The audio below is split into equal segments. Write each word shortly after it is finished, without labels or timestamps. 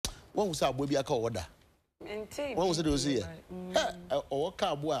One who said baby aka order. One who said was here. Or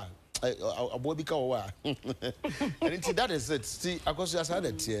car boy. A boy be called. And that is it. See, I got just had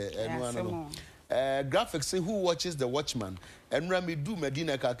it here. Graphics say who watches the Watchman and Rami do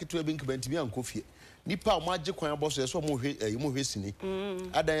Medina Kakito being me and coffee. Nipa magic kwan boss so mo hwesini.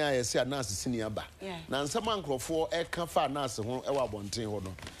 Adan ya say nurse senior ba. Na nsama nkrofo e ka fa nurse ho e wa bonten ho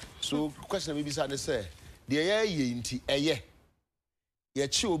no. So question me bisa ne say de ye nti eye. Ye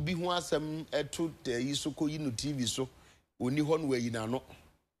chi obi ho asem eto yi so ko yi no TV so oni ho no wa yi na no.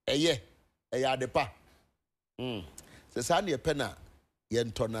 Eye adepa. Se sa ne pe na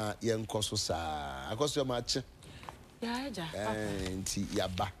yentona yenkoso sa. Akoso ma che. Ya eja. Nti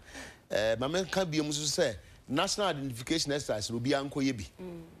yaba. Mama can be a say national identification exercise will be uncle ye be.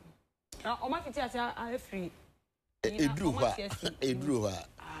 O ma fiti asa free. E drew her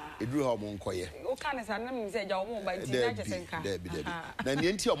monkoye. O can say na me say ja o mo ba ti na chesenka. Debi. Na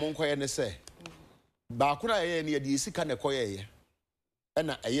ne nti o monkoye ne say. Ba ko na ye ne de sika ne koye ye. E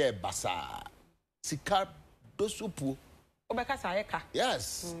na eye basa. Sika dosupu. O be ka sa ye ka.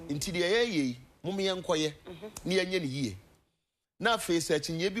 Yes. Nti de ye mo me yenkoye. Ne yenye ne yie. Na face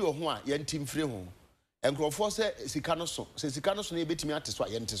chinye bi wo ho a yentim fire ho enkrofo se sika no so na ebetimi ate so a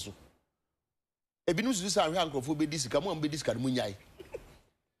yente so ebinu susu sa hwe enkrofo be di sika mo am be di sika no nyai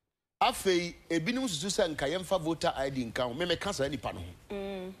afei ebinu susu sa nka yemfa voter ID nka ho me ka sa nipa no ho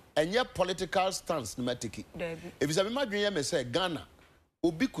enye political stance no matiki ebisa me madwen ye me say Ghana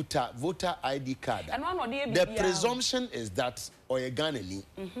obi kuta voter ID card the presumption is that oye Ghana ni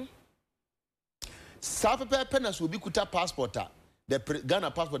sa pepe penas obi kuta passport the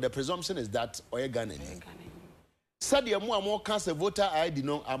Ghana passport, the presumption is that Oye Ghana. Said the more cancer voter ID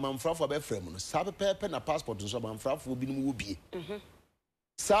no amamfra for be frame no. Sabe pepe na passport so amamfra for bi no bi.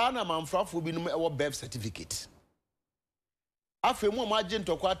 Sa na amamfra for bi no e birth certificate. Afi mo ma agent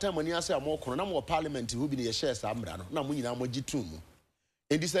okwa time ani ase am kono na mo parliament hu bi ne ye share sa amra no na mo nyina mo gitum mu.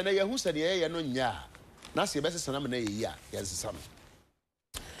 Endi se na ye hu se de ye no nya na se be se na me na ye ya ye se sa no.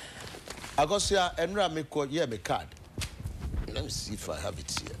 Agosia enra me ko ye me card. Let me see if I have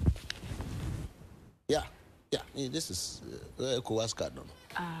it here. Yeah. This is ECOWAS card no.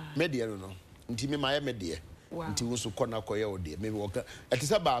 Media no. Nti me my media. Nti wo so kona koye ode. Me wo ka.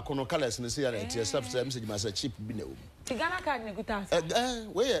 Etisa ba kono colors no say na eti self message ma say chip bi na wo. Ti Ghana card ne kuta.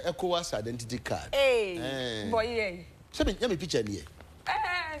 We ECOWAS identity card. Boy ye. Se me picture ni.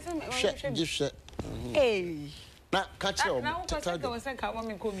 Se me. Just na catch you. Na ko se ko se ka mo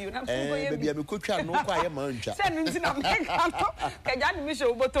me ko bi na so ko ye. Baby me ko twa no kwa ye ma ntwa. Se no nti na me ka no. Ka ja ni me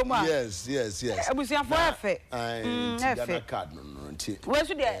show bottom a. Yes. Abusia fo efe. Ghana card no nti. We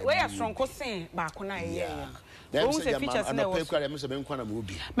so de we ya strong ko sen ba ko na ye. Dem se features na wo. Me se me nkwa na me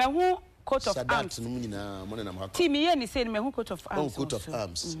obi. Me hu coat of arms. No nyina mo na ti me ye ni say me hu coat of arms. Oh, coat of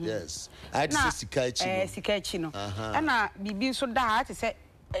arms. Yes. I had to say sikachi no. Na bibi so da ha te say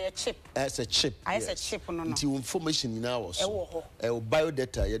a chip. As a chip. As a chip no. Until information in ours.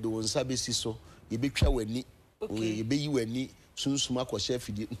 Biodata you do on sabisi so you be twa wani. You be you wani sunsuma kwa chef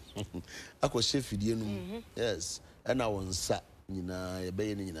fidie. Akwa chef fidie no. Yes. And I won sa nyina ye be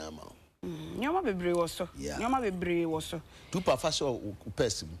ye nyina ma. Nyoma bebre wo so. Nyoma bebre wo so. Tu pa fa so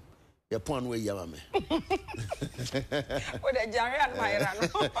person. Your point where you are, me. With a Jerry and my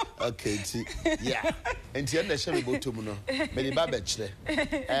okay, yeah. And the end, shall we go to Muno? Many babbage.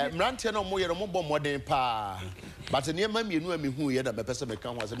 Rantiano Moya more than pa. But near mammy, you know me who yet a person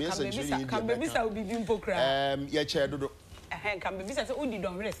become was a message. Can be Miss be Vimpo. Your chair do. Can be Miss Udi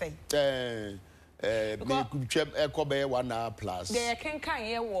don't really say. Kobe 1 hour plus. They can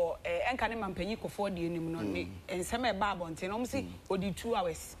ye war and can penny for the enemy and some bab on 10 almost 2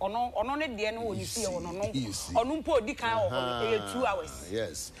 hours. Or no, the end you see or no, or no poor dick 2 hours.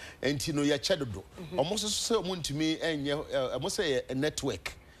 Yes, and you know your shadow almost so moon to me, and I must say a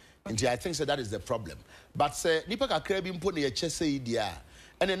network. And I think that is the problem. But say Nipaka crabbing pony a chess idea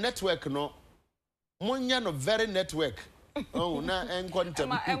and a network no Munya no very network. Oh, na encounter.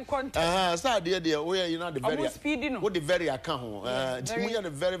 So dear, where you know the very speedy no. What the very account. We are the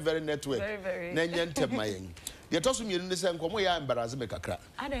very network. Very. Nanyan temaying. You told me in the same come we are embarrassed make a crack.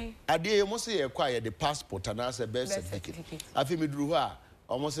 Ade you must say acquire the passport and as a birth certificate. I feel me drew her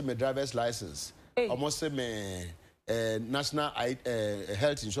almost my driver's license. Almost say me national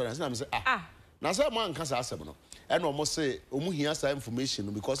health insurance. And I'm say now some man can say no. And almost say hear some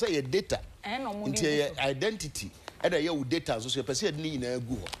information because say your data into your identity. And I with data so you perceive need na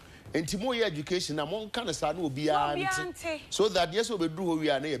gu ho enti mo your education na mo kan sa na obi ante so that yes we do we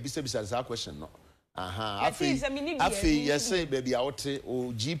are na bisa sa question no afi yes say baby out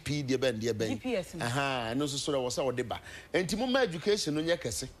o GP de ben GPS no so was o de ba enti mo ma education no nya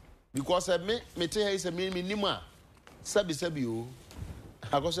kese because me tell her say me nima sabi o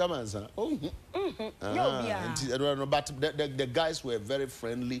akoso amansa oh but the guys were very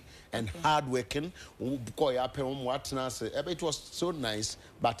friendly and hardworking. It was so nice,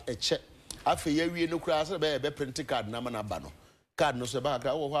 but a check after we no class be print card na na ba no card no so ba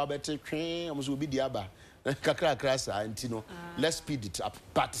ka wo ho abete twen amuso bi diaba kakra krasa antino let's speed it up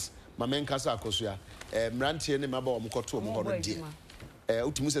but my men kasa akoso ya mrantie ne maba omkoto omho no die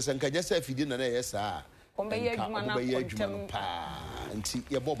utimu se nkanya se afidi na yes a ombeya adwuma na kontem pa nti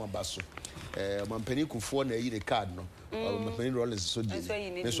ye bo maba so mampani kufo na yi the card no mampani rollers so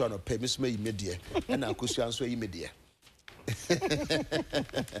die me so no pay me so yi medie na akoso anso yi medie.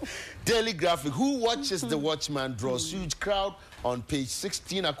 Daily Graphic. Who watches the Watchman draws huge crowd on page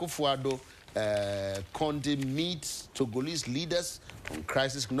 16. Akufo-Addo Conde meets Togolese leaders on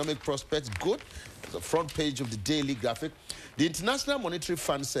crisis economic prospects. Good. The front page of the Daily Graphic. The International Monetary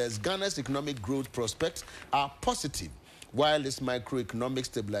Fund says Ghana's economic growth prospects are positive, while its microeconomic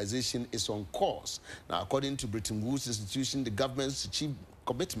stabilization is on course. Now, according to Bretton Woods institution, the government's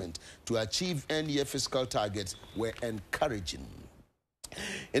commitment to achieve end-year fiscal targets were encouraging.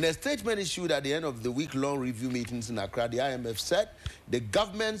 In a statement issued at the end of the week-long review meetings in Accra, the IMF said the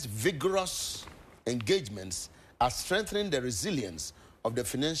government's vigorous engagements are strengthening the resilience of the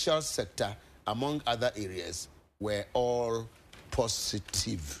financial sector, among other areas, were all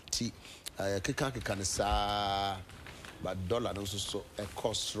positive. But dollar no so a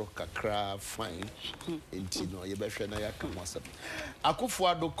cost kakra fine intino ye behwe na ya kamwasem.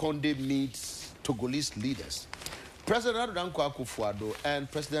 Akufo-Addo Conde meets Togolese leaders. President Akufo-Addo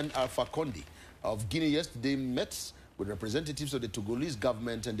and President Alpha Conde of Guinea yesterday met with representatives of the Togolese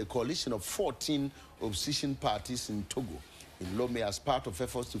government and the coalition of 14 opposition parties in Togo in Lomé as part of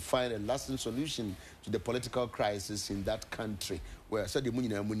efforts to find a lasting solution to the political crisis in that country. Where said the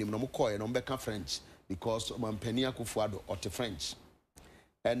munina munim no koy no mbeka French because Mampeni Akufo-Addo ote French.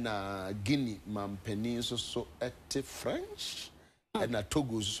 And Guinea Mampeni so ete French. And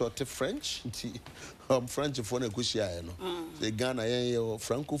Togo so ete French. French for negotiate no. The Ghana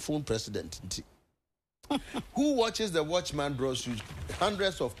francophone president. Who watches the Watchman draws huge?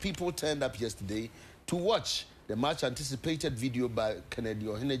 Hundreds of people turned up yesterday to watch the much anticipated video by Kennedy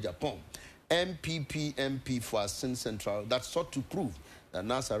Ohene Japan, MPP MP for Asin Central, that sought to prove that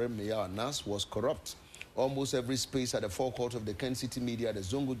Nasare Meya Nas was corrupt. Almost every space at the forecourt of the Ken City Media at the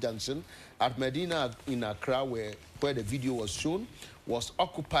Zongo Junction at Medina in Accra, where the video was shown, was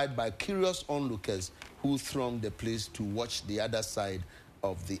occupied by curious onlookers who thronged the place to watch the other side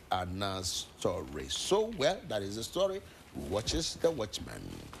of the Anas story. So, well, that is the story. Who watches the Watchman?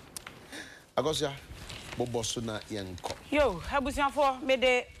 Agosia, Bobosuna Yanko. Yo, Habusian for me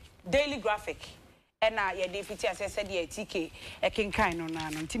the Daily Graphic. And now, ye defeat as I said, ye TK, a king kind on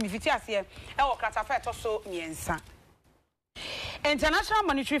an Timmy Vitias here, our catafet or so, Miensa. International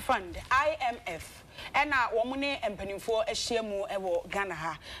Monetary Fund, IMF. And now, woman and penny for a shemu ewo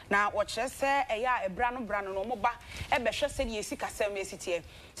Ghana. Now, what she say, a ya, a brano no moba, a besha said ye sick as same city.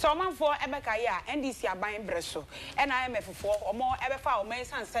 So, man for Ebekaya, and this year buying Bresso, and IMF for or more ever foul,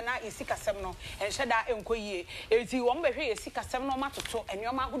 Mason Sena is sick as semno, and Shada Enkoye. If you won't be sick as semno mato, and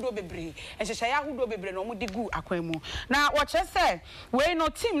your man who do be bree, and Shaya who do be bree no more digu aquemo. Now, what she say, we no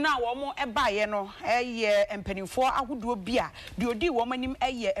team now or more a bayeno, a year and penny for I would do beer, do the woman him a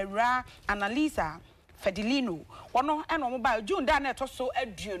year, a ra, Annalisa. Fedilino, one and mobile June Dana Tosso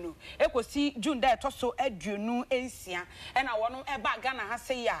Edjuno, Equosi June Dana Tosso Edjuno, Asia, and I want to about Ghana has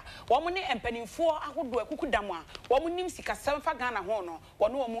say ya, woman and penny for I would do a cuckudama, woman named Sika 7 for Ghana Hono,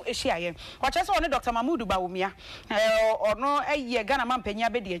 one more Asia. What I saw on Dr. Mamudu Baumia, or no a year Ghana man Penya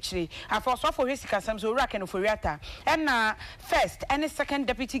Bediachri, I foresaw for his Sika Samso Rakan of Furiata, and first and second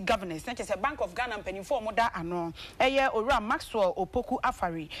deputy governor, such as a Bank of Ghana and penny for Moda Anon, a year or Ram Maxwell or Poku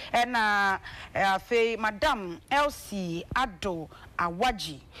Afari, and Madam Elsie Addo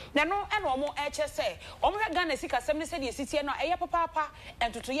Awaji. No, and one more HSA. Omega Ghana Sika 70 city no a papa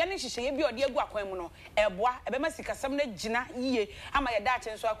and to Yanish she be or dear Guaquemono, a bois, a Bemasika 70 Gina ye, am I a Dutch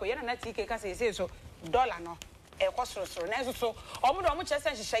and so I could not say so dollar no a costo so almost much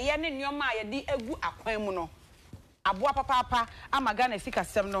as she in your Maya di egu aquemono. Abua papa ama Ghana Sika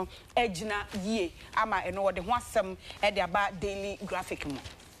 7 Egina ye, ama and what the one some at the about Daily Graphic mo.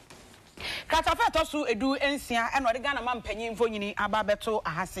 Katafa so edu ensia e no de Ghana man panyin mfonyini ababeto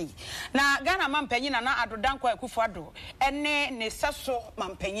ahase na Ghana man panyin na adodanko akufado ene ne seso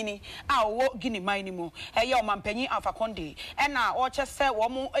man panyini a wo gini man ni mu eye o man panyin Alpha Conde e na o chese wo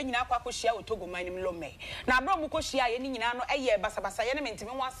mu anyina akwa kohia otogo man ni lome na abro mu kohia ye ni nyina no eye basabasa ye ne mentime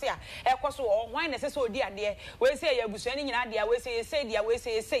ho ase a ekoso wo wan na sese odi ade we se ye abusu ni nyina ade a we se ye sei dia we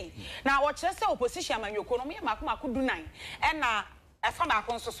se ye sei na wo chese opposition amanyoko no me makoma dunan e na efa ba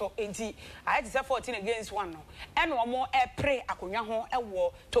kon so enti I just 14 against 1 no eno omo epre akonwa ho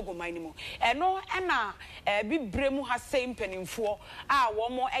ewo Togo man ni mu eno na bibremu ha same penimfo a wo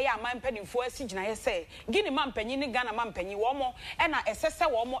mo eya man penimfo asigina ye say gini man panyin ni Ghana man panyin wo mo na esese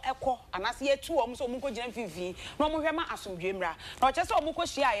wo mo ekọ anase ye tu wo mo so mo ko gina fifi no mo hwema asomdwemra na o chese wo mo ko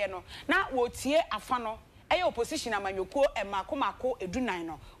hia ye no na wo tie afa no eye opposition amanyoko emakomako edunan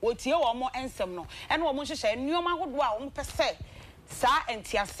no wo tie wo mo ensem no eno wo mo hyehyɛ nneoma hodo a wo mo pese sa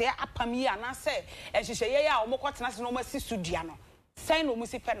entiase apami anase ehyehyeye ya omokotena se no masi studia no sai no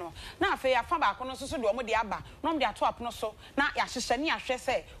musi pe no na afa ya fa ba ko no so de omo de aba no omo de ato apono so na ya hyehye ne ahwe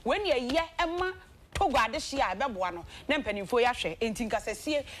se we ne ye ema Togo adehye a beboa no na mpanimfo ya hwe enti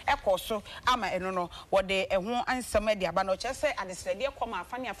nkasasie ekoso ama eno no wo de eho ansem de aba no kyese adesrede ekoma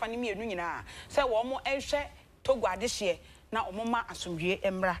afane mienu nyina se wo mo ehwe Togo adehye na omoma asomdwe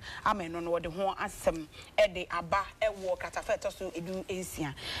emra ameno no wode ho asem de aba ewo katafa etoso edu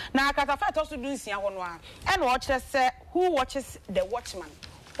ensia na katafa etoso edu ensia ho no a ene wo kire se who watches the watchman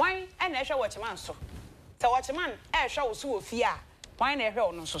why ene ehwe watchman so se watchman ehwe wo so ofie a why na ehwe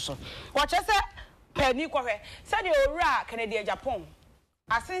ono so wo kire se pani kohwe se de owura Canada Japan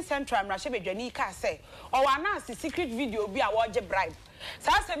asin central mrahye bedwani ka se o wa na secret video bi a wo je bribe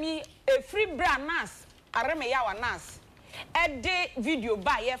sa asemi e free brand nas areme ya wa nas ede video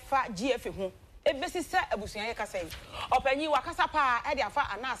ba ye fa GF ho ebesi se abusuan ye kasa opanyi wakasa pa ede afa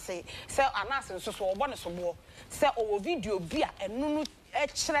anase se anase nso so obo ne sobo se owo video bi a enunu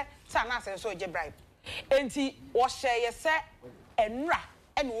ekire se anase nso je bribe enti wo hye ye se enura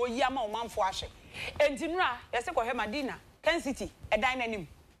ene wo yi ama omanfo ahye enti nura ye se kohwe Madina Ken City edan nanim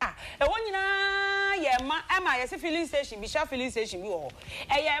ewo nyina ye ma ema ye se filling station bi sha filling station bi wo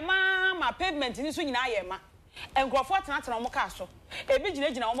ye ma pavement ni so nyina ye ma enkrofo tenatena omo ka so ebi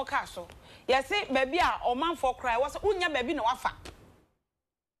ginagina omo ka so yesi baabi a omanfo krai wo so unya baabi na wafa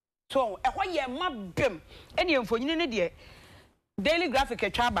so ehwo ye ma bem ene emfonyine ne de daily graphic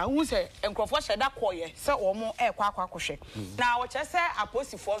atwaba hu se enkrofo hyeda koye se omo ekwa akwa na wo che se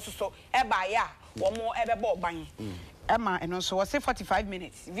aposifo so e ba ya omo ebebo ban ema eno so wo se 45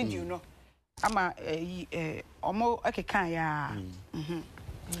 minutes video no ama omo ekeka ya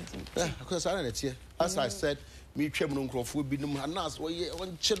because I don't as I said, me twem no nkrofo bi num anas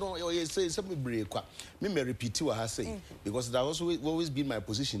onche no ye say me break kwa me repeat what I say because that also always been my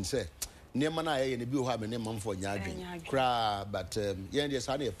position say nema na ye ne bi o ha me ne mamfo nya adwen kra but ye dey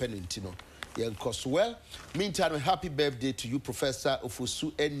say na pen nti no ye cause well meantime happy birthday to you Professor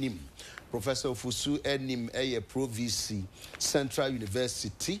Ofosu Enim Pro VC Central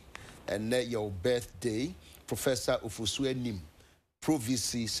University and your birthday Professor Ofosu Enim Pro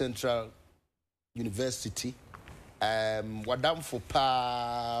VC Central University wadam for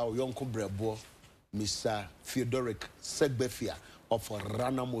pa yonko brebo Mr. Theodoric Segbefia of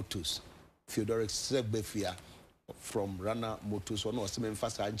Rana Motors from Rana Motors ono se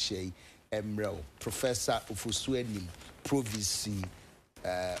memfasa anche emrel Professor Ofosu Enim Pro VC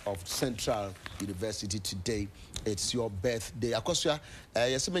of Central University today. It's your birthday. Akosua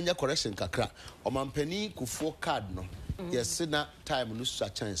yesemenya correction kakra omampani kufo card no yes na time no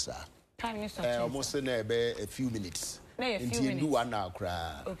such chance time is almost a few minutes in do 1 hour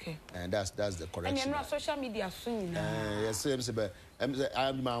cry. Okay, and that's the correction. And you're not social media soon. Yes,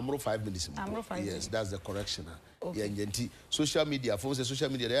 I'm 5 minutes. Yes, that's the correction. Okay. Yeah, social media, for social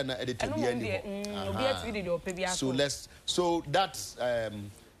media, they are not edited. So that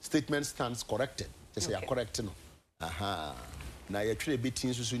statement stands corrected. They say correct no. Now you're trying to be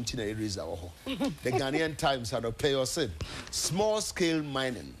things so soon to erase our home. The Ghanaian Times had a pay or said small scale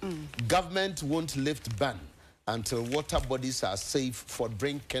mining. Government won't lift ban until water bodies are safe for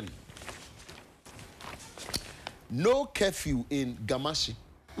drinking. No curfew in Gamashi.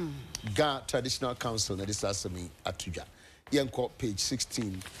 Ga Traditional Council na this asemi atuja. Yenko page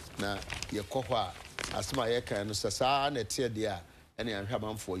 16 na yekohwa asema yeka no sasa na tie dia ene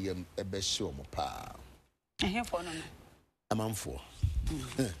ahwaman for yem ebehye omo pa. Ehefo no. Amanfo.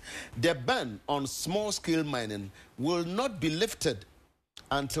 The ban on small-scale mining will not be lifted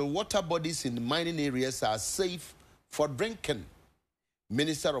until water bodies in mining areas are safe for drinking.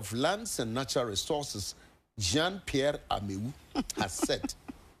 Minister of Lands and Natural Resources, Jean-Pierre Amewu, has said.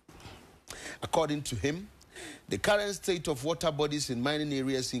 According to him, the current state of water bodies in mining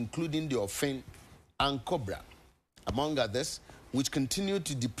areas, including the Ofin and Cobra, among others, which continue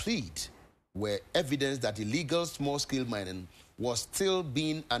to deplete, were evidence that illegal small-scale mining was still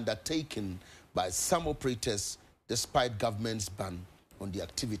being undertaken by some operators despite government's ban on the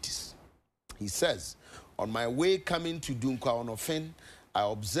activities. He says, on my way coming to Dunkwa on Ofin, I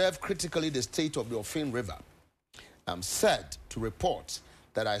observed critically the state of the Ofin River. I'm sad to report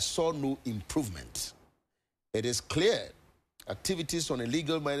that I saw no improvement. It is clear activities on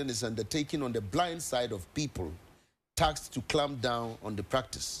illegal mining is undertaken on the blind side of people tasked to clamp down on the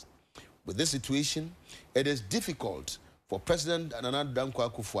practice. With this situation, it is difficult for President Nana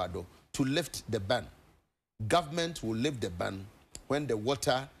Dankwa Akufo-Addo to lift the ban. Government will lift the ban when the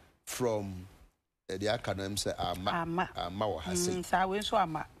water from the academics are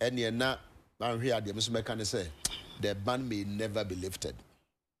say the ban may never be lifted.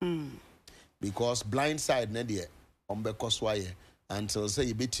 Because blind side Nadia Ombekoswaye until say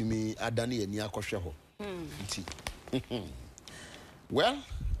you bet me Adani and Yakosheho. Well,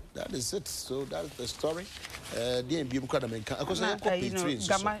 that is it. So that's the story.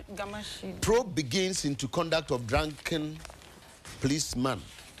 Probe begins into conduct of drunken policeman.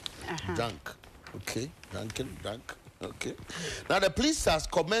 Drunk. Okay. Drunk. Okay. Now the police has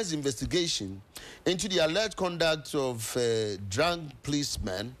commenced investigation into the alleged conduct of a drunk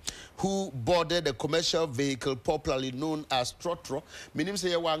policeman who boarded a commercial vehicle popularly known as Trotro, meaning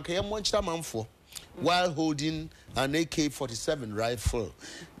say while holding an AK-47 rifle.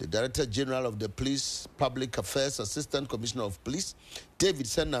 The Director General of the Police Public Affairs Assistant Commissioner of Police, David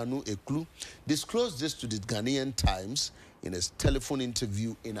Senanu Eklu, disclosed this to the Ghanaian Times in a telephone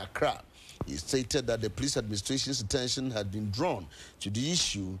interview in Accra. He stated that the police administration's attention had been drawn to the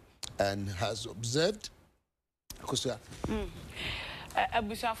issue and has observed. Kafra.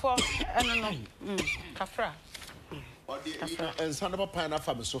 And son of a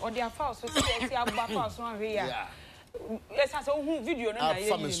pineapple. Or the affair, so yeah. Yes, I saw video.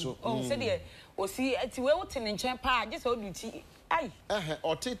 Oh, said or see at Wilton and Champa, just hold you. Aye,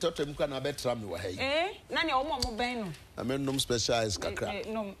 or take him can I bet Sammy way. Eh, Nanny or Mamma Ben. I mean, no specialized cacra.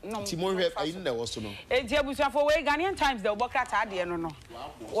 No, Timor, I know also. Eh, Jabusha for way Ghanaian Times, the work at Adi, no.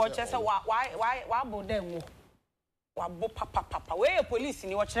 Watch us why about them. Papa, where police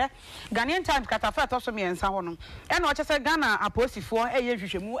in watch Ghanaian Times catafat also me and Sahono. And watch us a Ghana a post for a year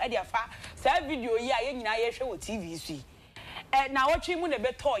you move at your far. Say video, yeah, I show TV. Now what you want a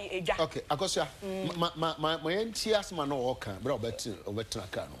bit toy, okay, Akosia, my NTS man or can, bro, better over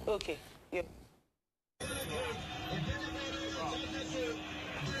Tracano. Okay, yep.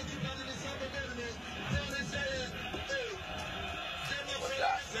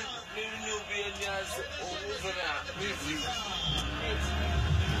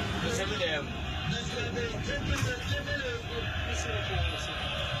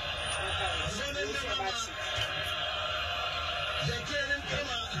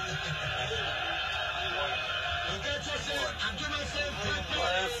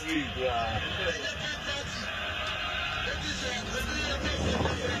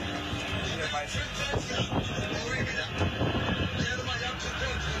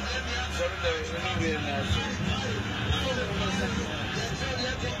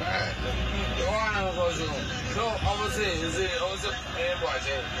 No, obviously, is it also a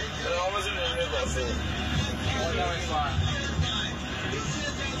project? And obviously,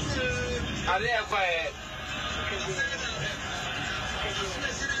 are they quiet?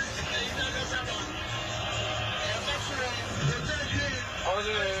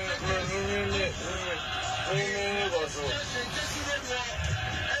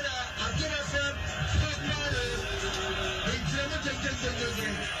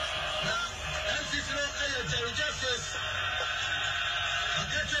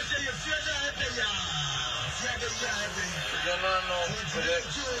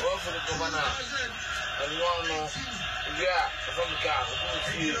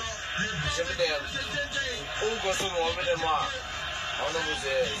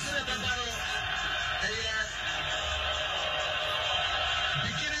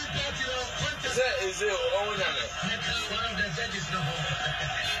 Is it all one of the judges?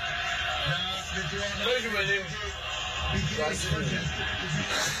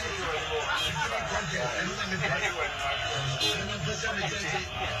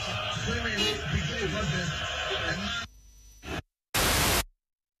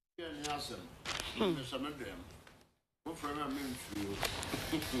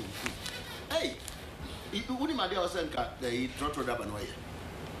 Hey, you wouldn't mind the Trotro Dabanway.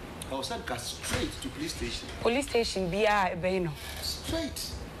 I was sent straight to police station. Police station, be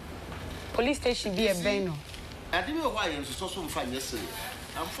straight. police station be a beno. I didn't know why I'm so fine yesterday.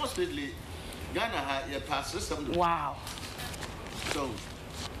 Unfortunately, Ghana had a pass system. Wow. So,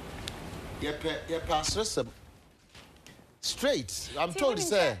 your pass system straight. I'm told to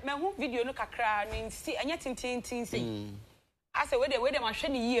say. My whole video no kakra and see and yet in I say where they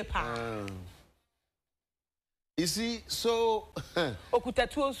machine year pa. You see, so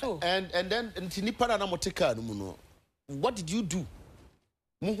Okutatu so. And then Tinipa na moteka no no. What did you do?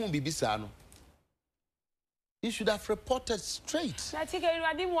 Muhu bibisa no. You should have reported straight. Na tika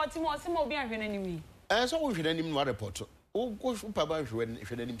I didn't want him or be an enemy. And so we should him no report. Oh, go for Papa if you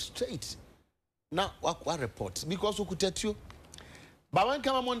him straight. Now what report? Because Okutatu. But when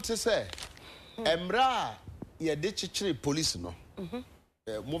come on to say, Emra ye de chichiri police no.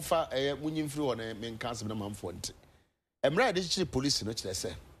 Mufa munyim free on men council na manfo nti. Emra de chichiri police no kire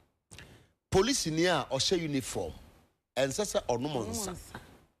say. Police ni a o she uniform. Ensese onomonsa.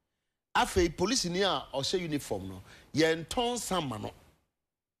 Afei police ni a o she uniform no. Ye nton sama no.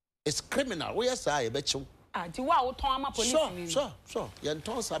 It's criminal. We say e be chiw. Ah, di wa wo ton ama police ni. Sure. Ye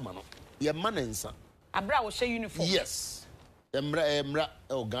nton sama no. Ye manensa. Abra wo she uniform. Yes. Emra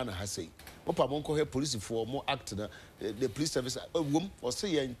o Ghana ha say. Opa monko he police for more act na the police service wom o say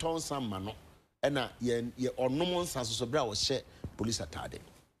ye nton sama no. Na ye onomonsa so bra wo she police atade.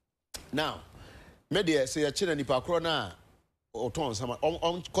 Now me dey say ya chira nipa kro na o ton sama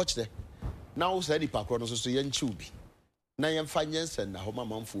on coach there. Now say nipa kro no so ye nchi obi. Na ye mfa nyensen na ho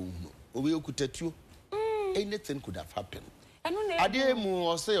mamamfo hu. Obi okutatuo. Anything could have happened. Ade mu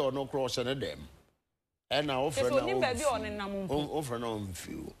o say ono kro hye ne dem. And now offer now. Offer now on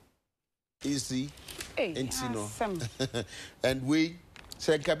few. Easy. And we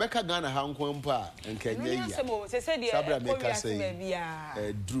say Quebec Ghana Hong Pa and Kenya. Sabra make us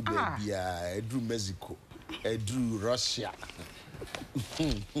say Drew baby, Drew Mexico, Drew Russia,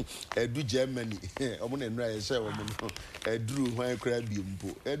 Drew Germany. Omo and Rai say woman, Drew why crab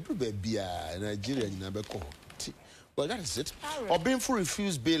bimbo, Drew baby, Nigeria in Abeko. Well, that is it. Obinfu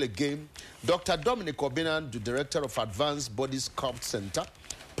refused bail again. Dr. Dominic Obinan, the director of Advanced Body Sculpt Center,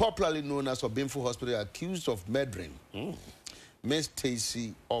 popularly known as Obinfu Hospital, accused of murdering Ms.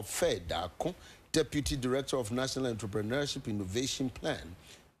 Stacy Ofedako, deputy director of National Entrepreneurship Innovation Plan,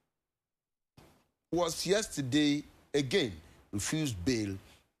 was yesterday again refused bail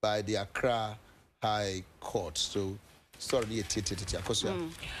by the Accra High Court. So, sorry, because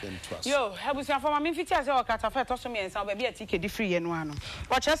yo, Habusia for my fiti as our catafe to me and some baby a ticket free and one.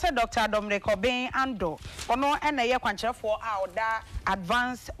 What I said, Dr. Dominic Obin Ando, or no, and a year quancha for our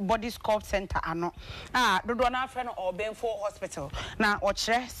Advanced Body Sculpt Center. Ano, the donor friend or Benford Hospital. Now, what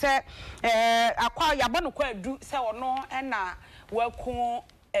she said, acquire Yabano do say or no, and welcome.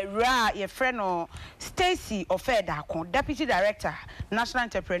 Your friend or Stacy Ofedako, Deputy Director, National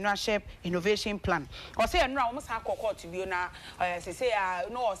Entrepreneurship Innovation Plan. Or say no, almost have court to be now. Say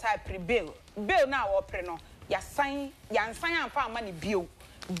no, side pre-bill. Bill now or preno. Ya sign and found money bill.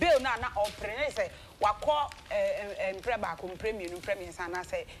 Bill now or preno say what call and prebacum premium premiums and I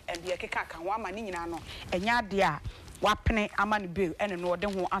say and be a kaka one money no and ya dear. Wapene amani bill and no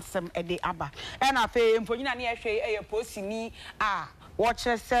den ho asem e de aba and afei mfonyina na ehwe e post ni watch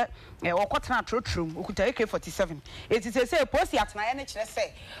say okotena trotrum okuta AK47 it is say post atena ye ne kire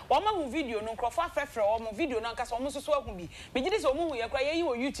say wo ma hu video no nkrofo afrefre wo mo video no nkasa wo mo soso ahu bi megide se wo mo hu ye kra ye yi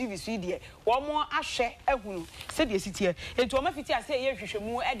wo YouTube so die wo mo ahwe ahunu se de sitie enti wo ma fiti ase ye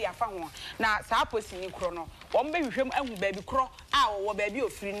hwehwemu e de afa ho na saa post ni kro no wo mo be hwehwem ahu ba bi kro wo ba bi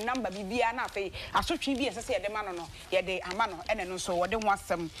ofiri number bibia na afei asotwe bi ese se ye de ma no ye de ama no ene no so wo de ho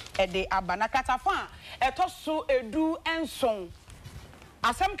asem e de aba na katafan e to so edu enson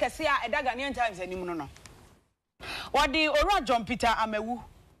asem kese a edaga Ghanaian Times anim no odi oro John Peter Amewu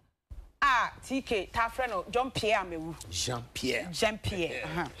TK ta frɛ no Jean Pierre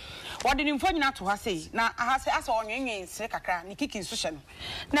odi ni mfo nyina to ha sei na ha sei asa onwenwen se kakra ni kiki nso hye no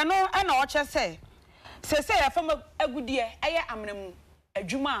na no na o che se afam agudie eye amnamu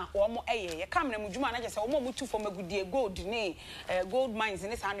adwuma wo mo eye ye kamna mu dwuma na je se wo mo mutu fo magudie gold ni gold mines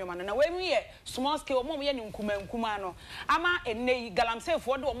ni sa anoma no na we ye small scale wo mo ye ni nkuma no ama enne galamsey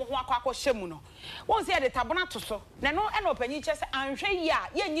fo de wo mo ho akwa hyemu no won se ye de tabona to so na no e no panyi che se anhwe yi a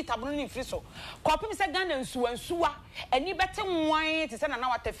ye nyi tabono ni firi so kopim se Ghana nsuwa ani bete nwan te se na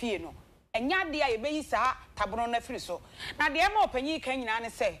watafie no enya de a ye beyi sa tabono na firi so na de ma opanyi kan nyina ne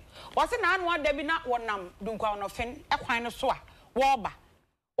se wo se na anu adabi na wonam dunkwa no fen ekwan no so a wo ba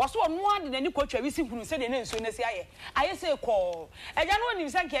waso onu ade na ni kwatwa wi si hunu se de na nso na si aye se ko eja no nim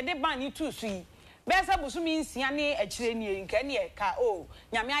se nke de ban ni tu su yi be se busumi nsia ne akire ni nka ne ka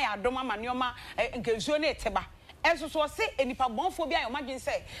nyame aya adom ama neoma nke nsuo na eteba enso so se enipa bonfo bia yo madwen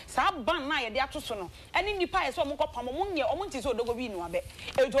say sa ban na ye de atoso no eni nipa ye so mo kopam mo nye o mo nti se odogo bi nu abe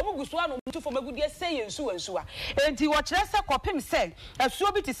ento mo gusu ano mutufo magudie say yensu wansuwa enti wo kire se kopem say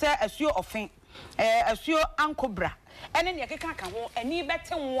asuo bi ti se asuo ofen asuo ankobra ene ne keka ka ho ani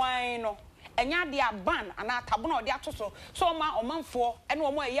bete nwan no enya de aban ana tabono de atoso so ma omanfo ene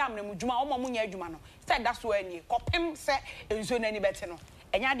omo eyam na mudwuma omo mo nya adwuma no say da so ani kopem se enso na ni bete no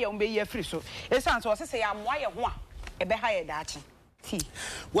enya de ombe ye free so esan so se ya moa ye ho a ebe ha ye daachi ti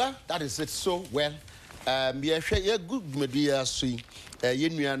well that is it so well ye hwe ye good media so ye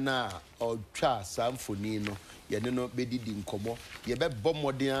nua na otwa samfoni no ye ne no bedidi nkomo ye be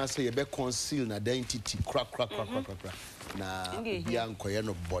bomodin ase ye be conceal na identity kra na bia nkoye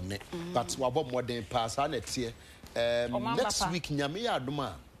no bone but wabo modern pass na tie next week nyame ya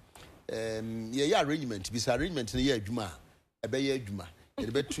adoma ye ya arrangement bisa arrangement ne ye adwuma ebe ye adwuma ye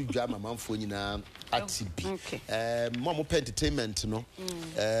be tu dwa mamamfo nyina atibi mo entertainment no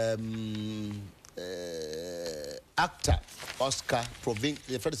actor Oscar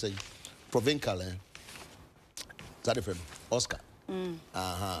Provincial that the friend Oscar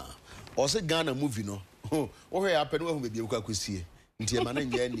also Ghana movie no oh hey happen we be kwa kwasie nti e ma na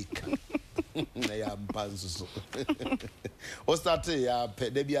nya nika na ya mpanso so o start ya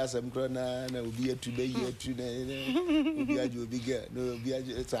pede bi asem kro na obi atu be yi atu na obi ajo obi ga no obi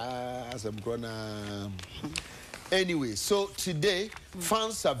ajo asem kro na. Anyway, so today,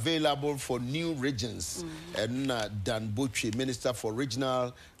 funds available for new regions. And Dan Boche, Minister for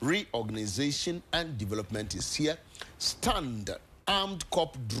Regional Reorganization and Development, is here. Stand armed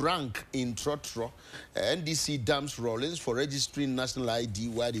cop drunk in Trotro. NDC dumps Rollins for registering national ID.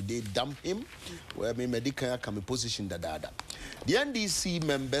 Why did they dump him? Well, medical can position the data. The NDC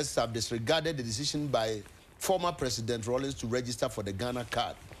members have disregarded the decision by former President Rollins to register for the Ghana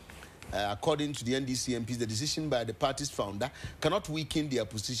card. According to the NDC MPs, the decision by the party's founder cannot weaken their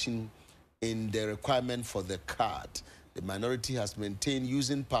position in the requirement for the card. The minority has maintained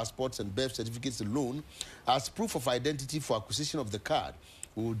using passports and birth certificates alone as proof of identity for acquisition of the card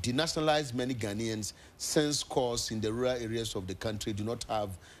will denationalize many Ghanaians since cores in the rural areas of the country do not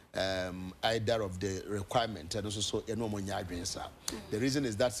have either of the requirement. And also, the reason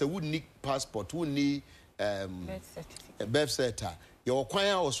is that we need passport, we need birth certificate. Your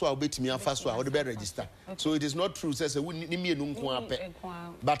choir also will be to me and fast so I would be register. So it is not true, says a wouldn't me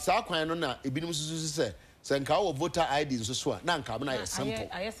but our choir no, it be say. Senka o voter ID so so na nka na ye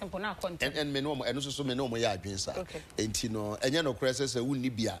simple simple na content and me no and so me no mo ya adwensa enti no enye no kra se wunni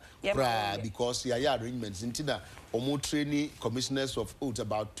bia pra because ya arrangements enti na omo training commissioners of oath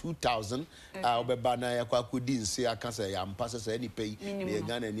about 2000 obeba na ya kwa kodi nse aka se ya mpa se any pay the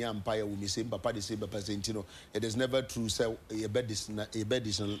Ghana ni ampa ya wumi se papa de se papa enti no it is never true say ye be this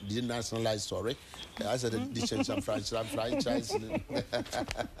nationalized sorry I said the change some franchise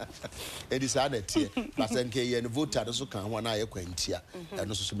it is added here senke ye no voter so kan ho na ye kwantia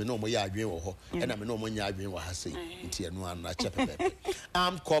eno so me no mo ya adwen wo ho na me no mo nya adwen wo ha sei nti eno an na chepepe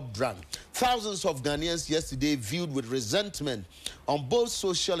armed cop drunk. Thousands of Ghanaians yesterday viewed with resentment on both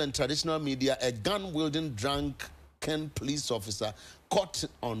social and traditional media a gun-wielding drunken police officer caught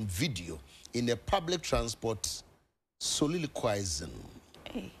on video in a public transport soliloquizing.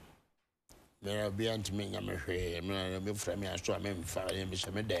 Now the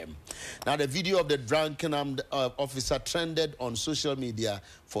video of the drunken armed officer trended on social media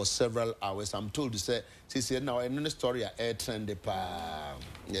for several hours. I'm told to say now in the story air trendy pa.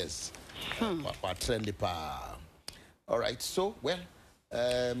 Yes. What trendy pa. All right, so well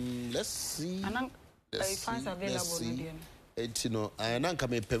let's see. Let's see. It, you know, I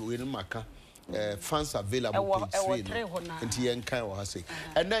come a funds available free nti yenkan wo ha sei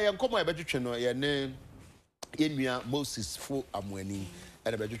and na yenkomo e betwetwe no ye ne enua Moses fo amwani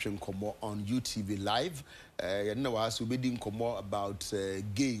and betwetwe nkomo on UTV live ye na wa so bedi nkomo about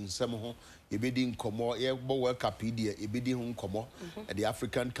games some ho ye bedi nkomo ye bo World Cup dia ye bedi ho nkomo the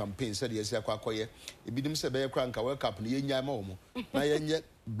African campaign said ye se akwakoye e bidim se be ye kra nka World Cup ne ye nya ma wo na ye nye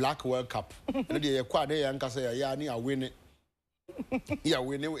Black World Cup ne de ye kwa ne ye nka se ya ni awene yeah,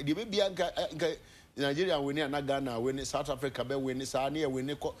 we know the baby Nigeria winning and Ghana winning, South Africa be winning, Sani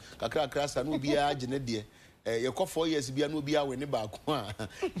winning, Kakra and will be a genedia. You call 4 years be a no be a winning back.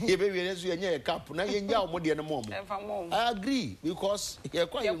 You baby, a cup, now you know more than a moment. I agree because you're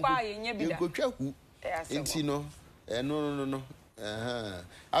quite you go check who, Intino, no.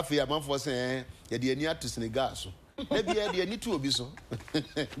 I feel a month for saying, you're the near to Senegal. Maybe I need to be so.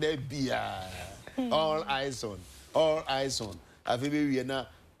 There be all eyes on. I feel we are now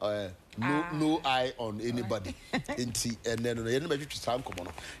no eye on anybody. And then the enemy to sound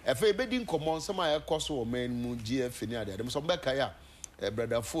common. If a bedding common, some I cost or men mu GF in there. Some back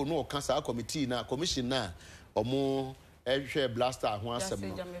brother for no cancer committee now, commission now, or more share blaster once a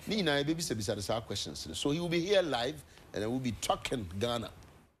month. Nina, baby said beside the questions. So he will be here live and I will be talking Ghana.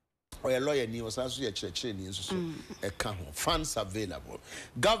 Or a lawyer was also a church funds available.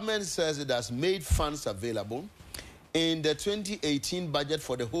 Government says it has made funds available in the 2018 budget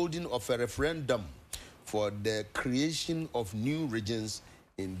for the holding of a referendum for the creation of new regions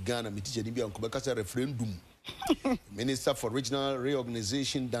in Ghana. Referendum. Minister for Regional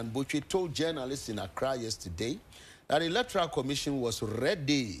Reorganization Dan Botwe told journalists in Accra yesterday that the Electoral Commission was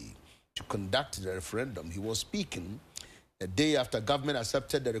ready to conduct the referendum. He was speaking a day after government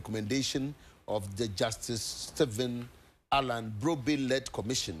accepted the recommendation of the Justice Stephen Alan Brobe-led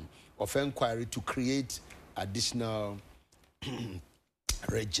Commission of Inquiry to create additional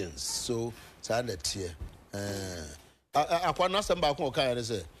regions. So, that here. I want to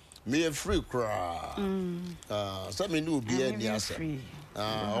say, me a free cry. Some new be any answer.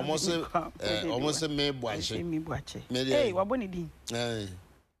 Almost a me watch. Hey, what bonny din?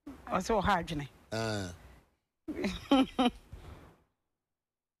 Also hard,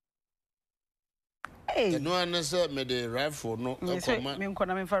 hey, no one said me the rifle no command. Me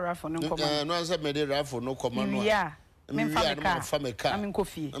for rifle no command. No one said me the rifle no command. Yeah, me from a car. I'm in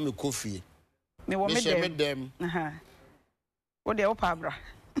coffee. Me want me them. What the opera?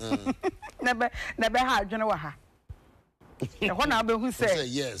 Never hard, you know what? The one I who say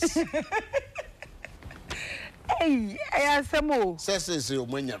yes. Hey, I ask some more. Says you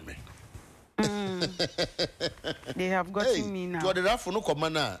when you they have gotten me now. You are the rifle no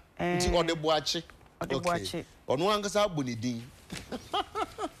command now. You are the watch. Okay. On one goes out bunny.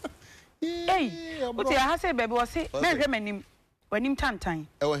 Hey, what you have said, baby, was it? When him time.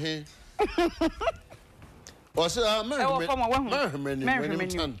 Oh, hey. Also,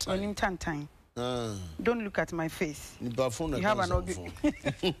 time. Don't look at my face. You have an ugly.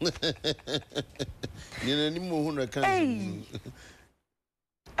 Hey.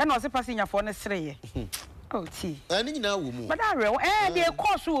 And was passing your phone a oh, see. I need now, but I will. They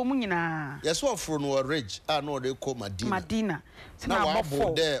cost woman. Yes, what for no rich? I know they call Madina. So now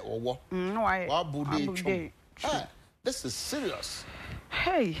I'm there or what? No, I this is serious.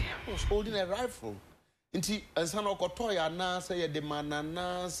 Hey, I was holding a rifle. Inti ansano kotoya na say ye demand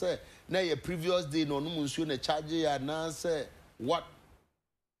na say na your previous day no munsu na charge ya na say what?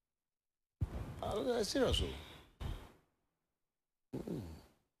 Serious.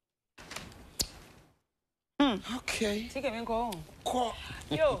 Okay. Take me go.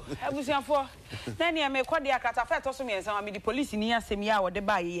 Yo, abusia for. Na ne me kwade akata fa to so me ensan me the police ni asem ya wo de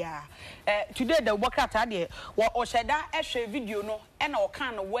ba ya. Today the workata de wo osheda ehwe video no e na o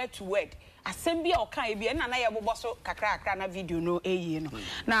kan no word to word. Asem bia o kan e bia na na ye bobo so kakra kakra na video no eyi no.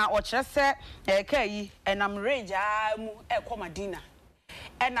 Na o kire se kai enam rage mu e komadina.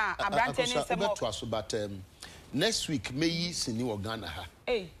 E na abrante ni se mo to but next week meyi sini wo Ghana ha.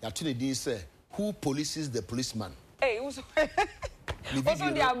 Ya tune din say who polices the policeman? Hey, who's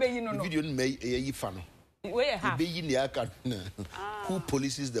also the video may a fan. Who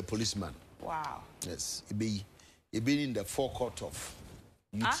polices the policeman? Wow. Yes, it be in the forecourt of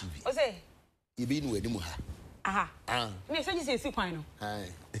UTV. What's it? You been with him. Aha. Me say you say si kwan no.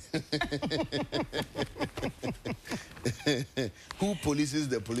 Who polices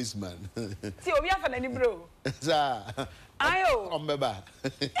the policeman? See, obi afa na ni bro. Sir. Ayo. Ombeba.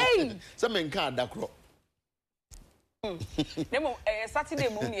 Hey. Some men can't dakro. Nemo Saturday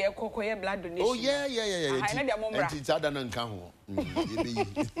morning e kokoye blood donation. Oh yeah. I na mom bra. It's other than kan ho.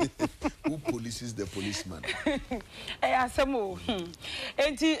 Who polices the policeman? Asemo.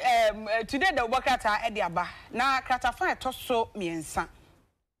 Enti today the workata e de aba. Na kratafan to so miensa.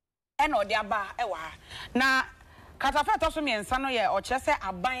 E na de aba e wa. Na katafa to so miensa no ye o kire se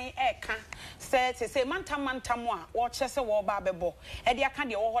aban e ka se mantam a wo kire se wo ba bebo e de aka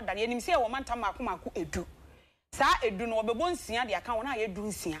de wo ho da ye nim se wo mantam akomako edu sa edu no obebo nsia de aka wona ye du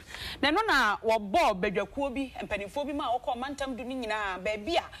nsia na no na wo bo badwakuo bi empanifo bi ma wo ko mantam du ni nyina ba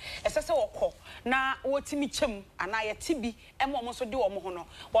bia esese wo ko na wo timi chem ana ye tibi emo mo so de wo mo ho no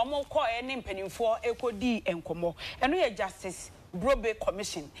wo mo ko e ne empanifo ekodi enkomo eno ye justice Brobe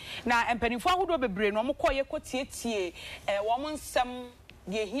Commission. Na empanifo ahodo bebre no mo koye kotietie wo mo nsem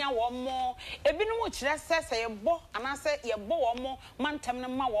de hia wo mo ebinu mo kire sese ye bo anase ye bo wo mo mantam ne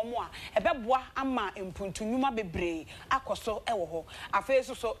ma wo mo a ebeboa ama empuntunwuma bebre akoso wo ho afa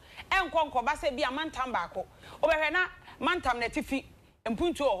so enkonko ba se bia mantam ba ko obehwe na mantam na tifi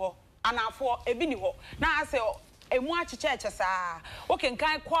empuntu wo ho anafo ebini ho na ase emu achicheche saa okay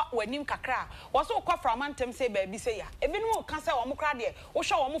nkan kwa wanim kakra wo so kwa framantem say baabi say ya ebinom ka say wo mo kra de wo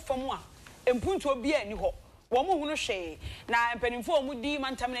hwe wo mo famu a empuntu obi ani ho wo mo hunu hwe na empanimfo wo di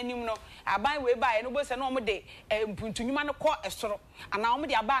mantam nanim no aban we bae no bo se no wo de empuntu nyuma no kɔ esoro ana wo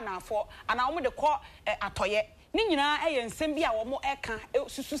de aba na afo ana wo de kɔ atoye ni nyina eye nsem bi a wo mo eka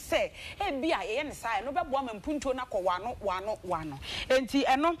susu se bi a ye ne sai no bebo ma mpuntuo na kɔ wano enti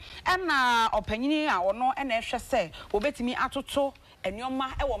eno na opanyini a wono na ehwe se obetimi atoto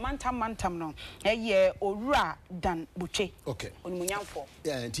enioma wo mantam no eye owura dan buche okay onimunyamfo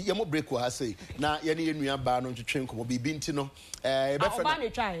enti ye mo break wa say na ye ne nua ba no ntwetwe nkomo bibi nti no ye be fe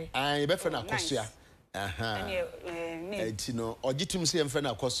na ye be fe na akosua aha enti no ogitum se ye mfe na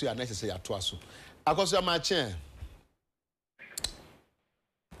akosua na sese ya to aso akosua ma chen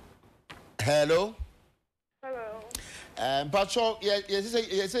hello pacho ye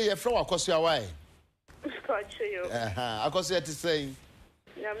say ye from akosua why pacho yo akosua ti say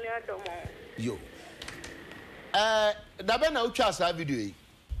nyame adomo yo da be na utwa sa video yi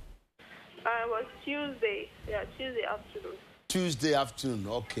was Tuesday afternoon. Tuesday afternoon,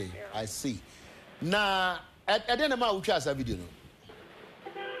 okay, yeah. I see. Now, at the end of my utwa video no.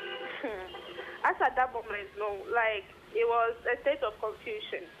 As at that moment, no, like it was a state of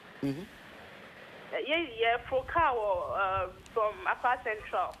confusion. For car from Accra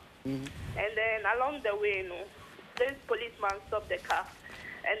Central, and then along the way, no, this policeman stopped the car,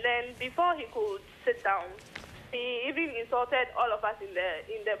 and then before he could sit down, he even insulted all of us in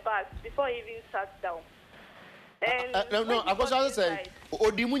the bus before he even sat down. And no, I was saying,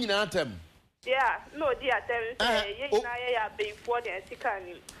 Odimu nyina atem. Yeah, no, dear, before the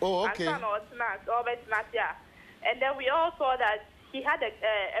oh, okay. And then we all saw that he had a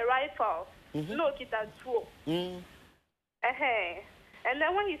rifle. No, it has two. And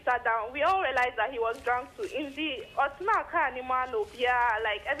then when he sat down, we all realized that he was drunk too. In the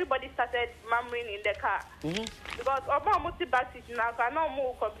like everybody started murmuring in the car. Because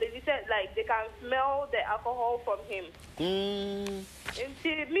like they can smell the alcohol from him. And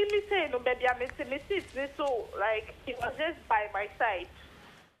me say no baby, I miss so like he was just by my side.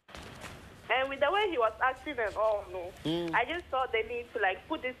 And with the way he was acting and all, I just thought they need to like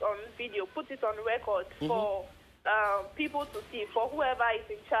put this on video, put it on record for people to see, for whoever is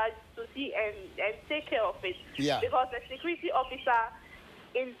in charge to see and take care of it. Yeah. Because the security officer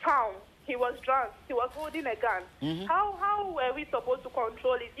in town, he was drunk, he was holding a gun. How were we supposed to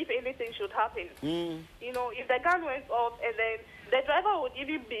control it if anything should happen? You know, if the gun went off and then the driver would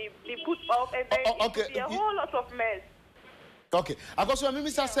even be put off and then it would be a whole lot of mess. Okay, I got so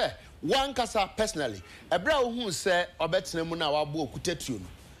Mr. Say one kasa personally. A bra who say obetene mu na wabo okutetu no.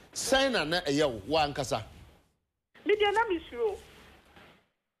 Sign na e yewo one kasa. Media na is true.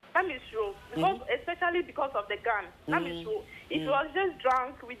 Because especially because of the gun. If he was just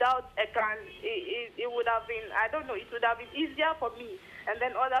drunk without a gun, it would have been, I don't know, it would have been easier for me and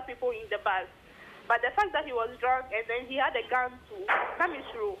then other people in the bus. But the fact that he was drunk and then he had a gun too, that is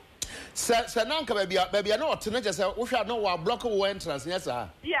true. Sir, nanka baby, I know what to say. We shall know what block of entrance, yes, sir.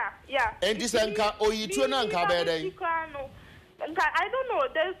 Yeah. And this anka, or you two nanka bed. I don't know.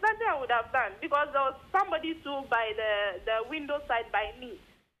 There's nothing I would have done because there was somebody too by the window side by me.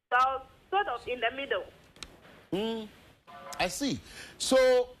 So I was sort of in the middle. I see.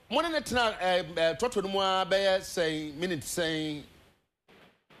 So, one in the time, Toto Moa Bear saying, minutes saying,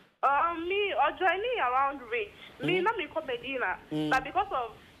 me or joining around Rich. Me, not me comedina. But because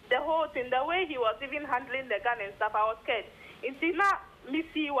of the whole thing, the way he was even handling the gun and stuff, I was scared. In Tina, me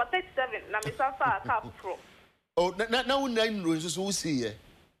see what 37, na me safa a cap pro. Oh, now we see it.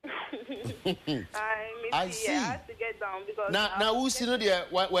 I see. I had to get down because now who see no there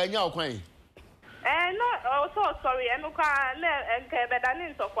when you're crying? No, oh, so sorry. I no can and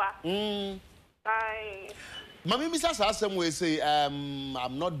better so far. Mammy, Mrs. Assam will say,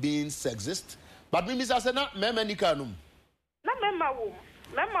 I'm not being sexist, but Mrs. Assam, not many canum. Not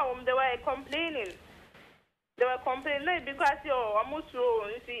Mama, they were complaining. They were complaining because you're almost wrong.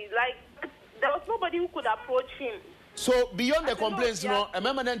 You see, like there was nobody who could approach him. So beyond the complaints, no, a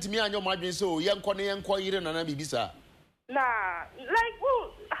member to me and your margin, so young Connie and Coy and Anabisa. Nah, like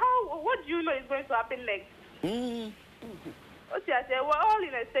what do you know is going to happen next? I said, we're all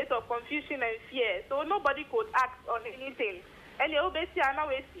in a state of confusion and fear, so nobody could act on anything. And you basically are now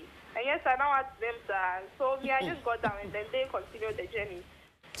waiting. And yes, I now asked them, sir. So me, I just got down and then they continued the journey.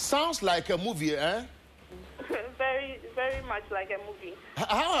 Sounds like a movie, eh? Very, very much like a movie.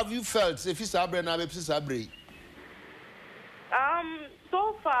 How have you felt if it's Abre now, if it's Abre?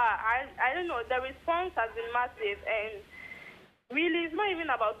 So far, I don't know. The response has been massive, and really, it's not even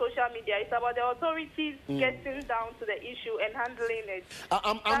about social media. It's about the authorities getting down to the issue and handling it.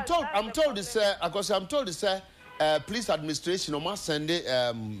 I'm told this, because I'm told this, police administration must send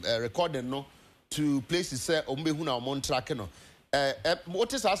a recording no to places huna on track no.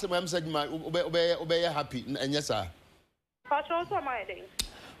 What is asking? I'm saying obey happy and yes sir.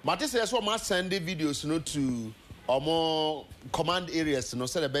 Mate says what must send the videos no to more command areas no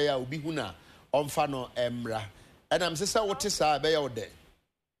say beya obi huna on fano emra. And I'm saying what is beya there.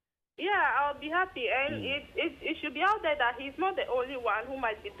 Yeah, I'll be happy, and it should be out there that he's not the only one who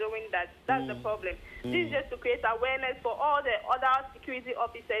might be doing that. That's the problem. This is just to create awareness for all the other security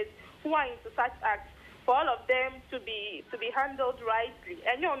officers who are into such acts, for all of them to be handled rightly.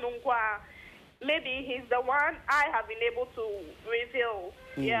 And maybe he's the one I have been able to reveal,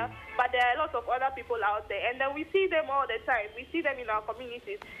 yeah. But there are lots of other people out there, and then we see them all the time. We see them in our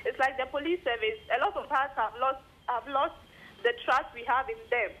communities. It's like the police service. A lot of us have lost the trust we have in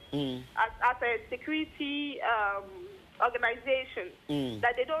them as a security organization,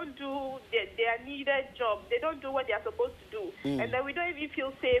 that they don't do their needed job. They don't do what they are supposed to do. And then we don't even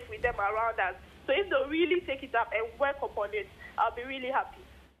feel safe with them around us. So if they really take it up and work upon it, I'll be really happy.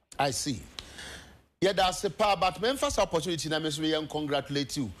 I see. Yeah, that's a part, but Memphis opportunity, and I'm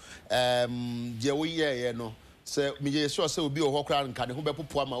congratulate you. So, me sure so be a walk around can who be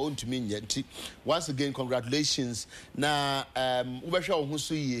my own to me. Once again, congratulations. Now,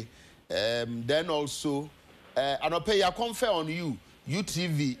 then also, and I'll pay a confer on you,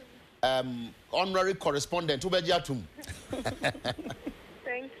 UTV, honorary correspondent. Thank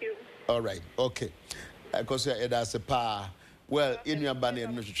you. All right, okay. Because that's a par. Well, in your banner,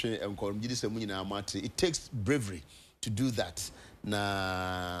 it takes bravery to do that.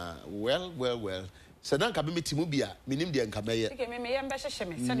 Now, well. So now can be Timubia, minim the Ankabaya.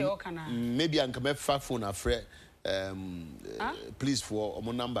 Maybe Ankabaya phone a friend, please for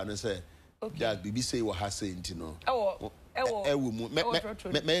a number and say, that BBC will have saying, you know. Oh,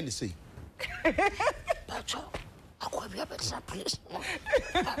 may say. I could be a better place.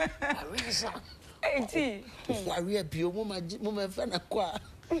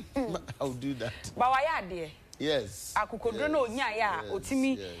 I'll do that. Bawaya, dear. Yes. I could no nya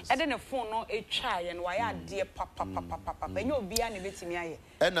otimi e de ne phone no e twa ye no waya de papa enye obi an betimi aye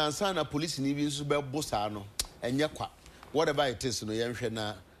e na ansa na police ni bi nso be bosa no enye kwa whatever it is no yenhwe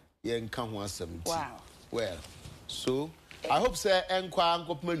na yenka ho asem ti. Wow. Well, so I hope say enkwa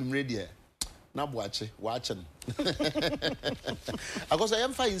ankopma numre de na boache waache no because I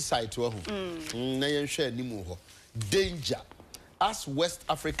am fine insight wo ho na yenhwe animu ho danger as West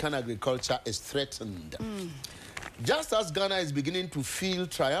African agriculture is threatened. Just as Ghana is beginning to feel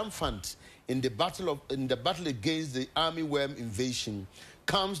triumphant in the battle against the army worm invasion,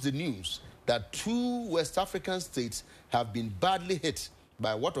 comes the news that 2 West African states have been badly hit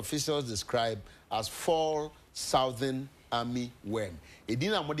by what officials describe as fall southern army worm.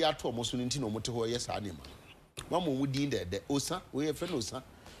 Edina modi ato omoso nti no mote ho yes anima. Mamo wudi de osa, we have friend osa.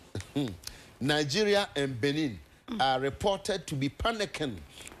 Nigeria and Benin are reported to be panicking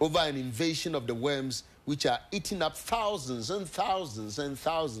over an invasion of the worms which are eating up thousands and thousands and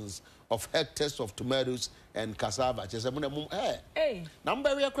thousands of hectares of tomatoes and cassava. Hey,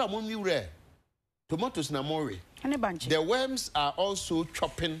 number we are tomatoes na more. The worms are also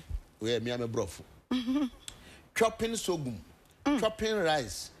chopping chopping sorghum, chopping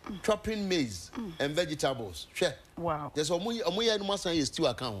rice, chopping maize and vegetables. Wow. There's a still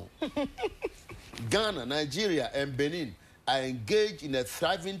account. Ghana, Nigeria, and Benin are engaged in a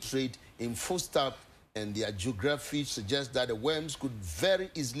thriving trade in foodstuff, and their geography suggests that the worms could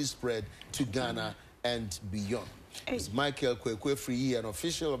very easily spread to Ghana and beyond. Ms. Michael Kwekwe-Free, an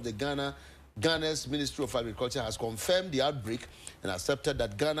official of the Ghana's Ministry of Agriculture, has confirmed the outbreak and accepted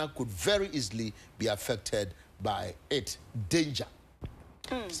that Ghana could very easily be affected by it. Danger.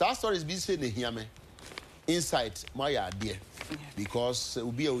 So our story is being said in insight, my idea. Because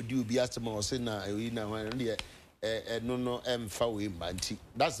ubi asema say na no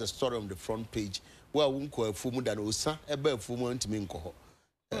that's the story on the front page. Well, unko afumu dan osa ebe afumu ntimi nko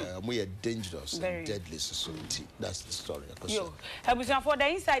more dangerous and deadly society. That's the story. Yo, for the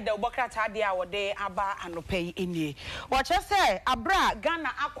inside the Bokrata dia wode aba anope ini. Watch say abra Ghana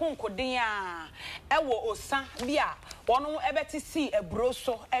akonko den a ewo osa bia wono ebeti see ebro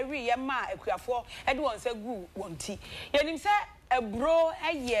so ewi ye ma akuafo e de won say gu wonti. Yenim say ebro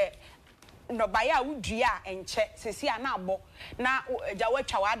eye no baya udua enche sesi ana abo na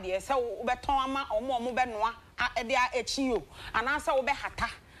jawatwa wade se wo beton ama omo be noa e de echi yo anasa wo be hata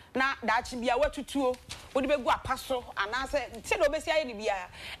na dachi bia watutuo wodi begu apaso anase ti do besi aye ni bia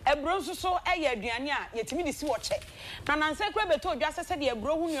ebro nso so eye aduane a yetimi de si wo che na nanse kura beto odwa sese de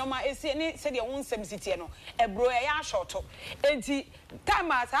ebro hu nyoma esi ni se de wo nsem sitie no ebro ye ya shoto enti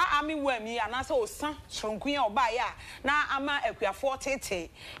time as ami wami anase osan soronku ya oba ya na ama akuafo tete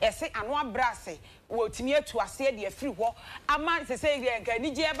ese ano abrase wotimi atu ase de afiri ho ama sese nka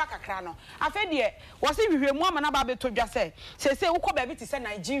nije eba kakra no afa de wo se hwehwemu ama na ba beto dwa sese wo ba bi ti se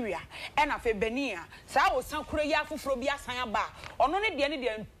Nigeria e na fe Benia sa wo san kuro ya foforo bi asan aba ono ne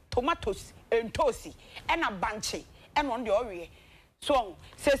de tomatoes entosi e na banche e no de owe so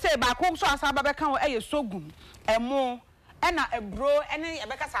sese ba ko so asa ba be kan wo e sogum emo e na ebro e ne e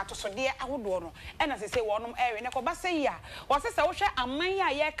be ka sa atosode ahodo no e na sese wo nom ewe ne ko ba se ya wo se se wo hwe aman ya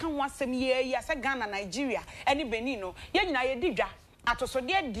ye kan wasem ye ya se Ghana Nigeria e ne Benin no ye nyina ye didwa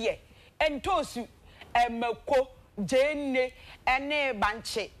atosode de entosi emako jenne ene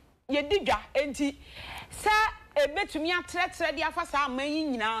banche ye didwa enti sa ebetumi atretre de afa sa amanyi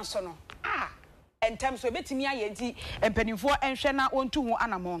nyina so no entem so ebetumi aye enti empanimfo enhwe na ontu ho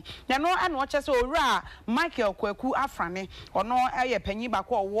anamon na no ene o chese owura Michael Kwaku Afrane ono eye panyi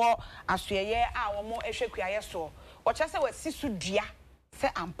bako owo asoyeye a wo mo ehwekuaye so o chese wasi so dua se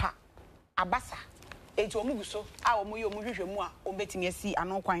ampa abasa enti omuguso a wo mo ye omuhwehwemu a obetumi asi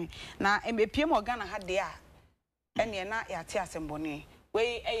anokwan na emepiem Ghana ha de a ene na yate asembone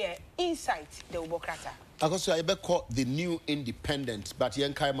we insight the ubokrata akoso I be call the New Independent but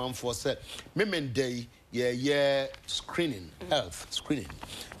yen kai man for say memen day ye screening health screening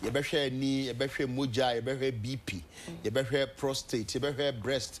ye be hwe ni ye be hwe moja ye be hwe BP ye be hwe prostate ye be hwe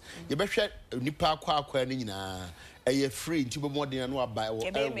breast ye be hwe nipa akwa ni nyina free nti be modern no aba wo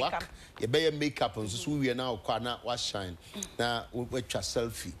work ye be makeup nso so wie na akwa na wa shine na we twa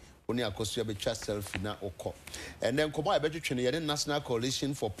selfie oni akoso ya betwa selfie na okọ and then komo abetwetwe ne National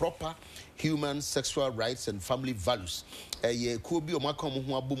Coalition for Proper Human Sexual Rights and Family Values ko bi o maka mo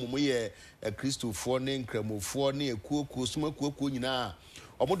ho abom ye Christofo ne nkramofo ne ekuokuo sumakuokuo nyina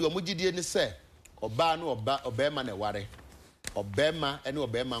omo de omo gidie ne se oba na obema na ware obema ene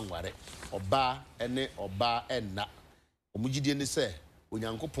obema nware oba ene oba enna omo gidie ne se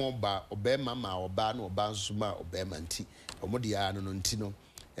onyankopon ba obema ma oba na oba nsuma obema nti omo de ya no nti no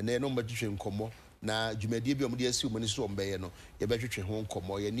ene no mbetwetwe nkomo na dwumadie bi omde asi omani so ombeye no ye betwetwe ho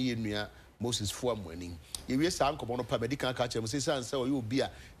nkomo ye ne yenua Moses Fuamwani ye wie sa nkomo no pa medical ka chem se sanse o ye obi a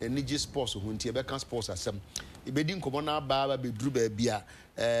enige sports ho nti ye beka sports asem e bedi nkomo na aba beduru ba bia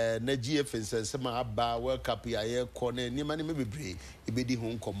na GF nsensem aba World Cup ya ye ko na ni mane mebebre e bedi ho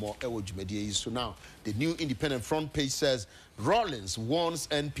nkomo e wo dwumadie yi so now the New Independent front page says Rawlings warns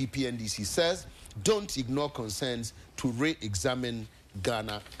NPP NDC says don't ignore concerns to re-examine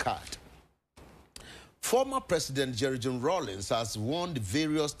Ghana card. Former President Jerry John Rawlings has warned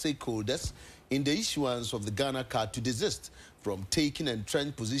various stakeholders in the issuance of the Ghana card to desist from taking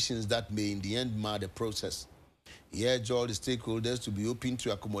entrenched positions that may in the end mar the process. He urged all the stakeholders to be open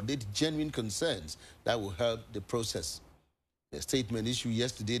to accommodate genuine concerns that will help the process. The statement issued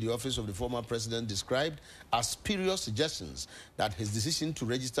yesterday, the office of the former president described as spurious suggestions that his decision to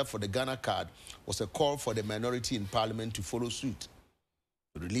register for the Ghana card was a call for the minority in parliament to follow suit.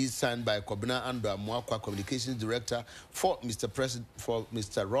 The release signed by Kobina Ando Amuakwa, Communications Director for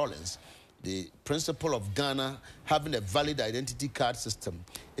Mr. Rawlings, the principle of Ghana having a valid identity card system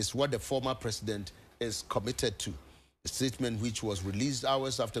is what the former president is committed to. The statement, which was released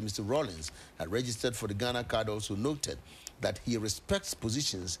hours after Mr. Rawlings had registered for the Ghana card, also noted that he respects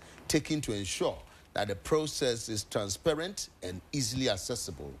positions taken to ensure that the process is transparent and easily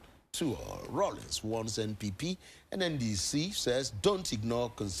accessible to all. Rawlings warns NPP and NDC says don't ignore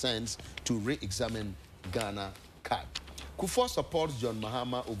concerns to re-examine Ghana card. Kufuor supports John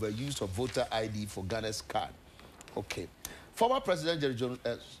Mahama over use of voter ID for Ghana's card. Okay. Former President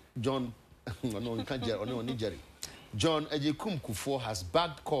John Ejekum Kufuor has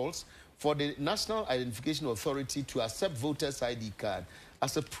backed calls for the National Identification Authority to accept voters' ID card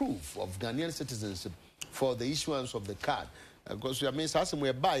as a proof of Ghanaian citizenship for the issuance of the card. Because I mean,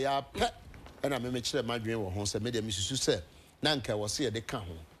 we buy a pet, and I may share my dream or home, media Mrs. Say, Nanka was here, they come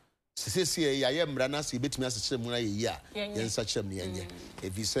home. Sisi, I am Ranas, you bet me as a similar year, in such a mean.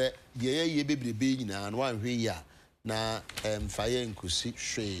 If you say, ye baby being and one year, na fire and kusi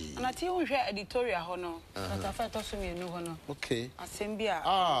she. And I tell you, editorial honor, but I thought also me no honor. Okay.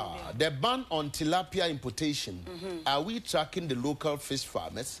 The ban on tilapia importation. Are we tracking the local fish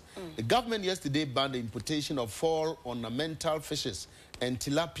farmers? The government yesterday banned the importation of fall ornamental fishes and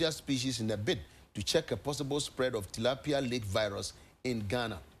tilapia species in a bid to check a possible spread of tilapia lake virus in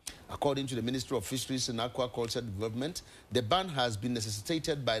Ghana. According to the Ministry of Fisheries and Aquaculture Development, the ban has been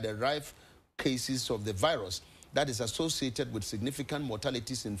necessitated by the rife cases of the virus that is associated with significant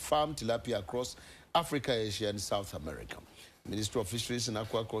mortalities in farm tilapia across Africa, Asia, and South America. The Ministry of Fisheries and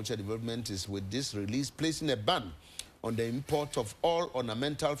Aquaculture Development is, with this release, placing a ban on the import of all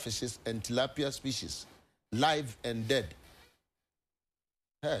ornamental fishes and tilapia species, live and dead,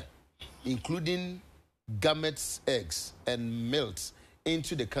 including gametes, eggs, and milts,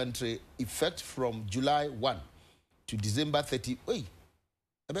 into the country, effect from July 1 to December 30. Wait,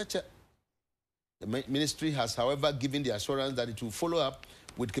 I betcha. The ministry has, however, given the assurance that it will follow up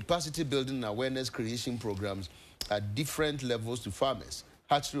with capacity building and awareness creation programs at different levels to farmers,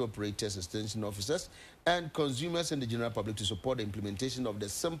 hatchery operators, extension officers, and consumers and the general public to support the implementation of the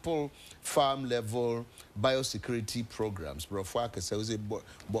simple farm level biosecurity programs.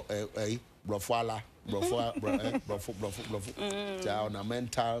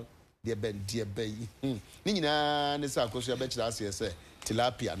 Ornamental,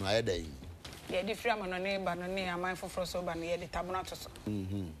 tilapia no ayede. Yeah, the frame on a neighbor, no near mindful for so banny, the tabernacle.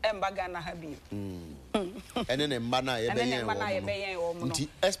 And Bagana Habi. And then a mana,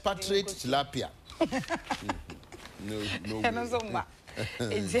 expatriate tilapia. No.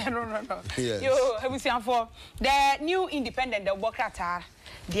 It's general. You have seen for the new independent, the Bokata,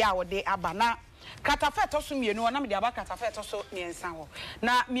 the hour de Abana. Catafeto so mienu na me de aba catafeto so miensa ho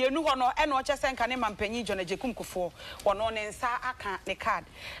na mienu ho no e no chese nka ne mampanyi John Ejekum Kufo wono ne nsa aka ne card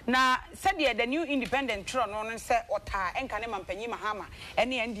na said the new independent tro no no se ota enka ne mampanyi Mahama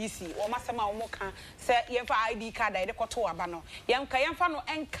ene NDC wo masema wo moka se yemfa ID card ide koto aba no yemfa no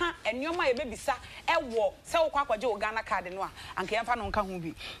enka enwoma ye bebisa ewo se wo kwakwaje wo Ghana card no a anka yemfa no nka ho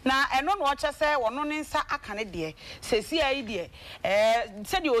bi na eno no chese wono ne nsa aka ne de sesi ai de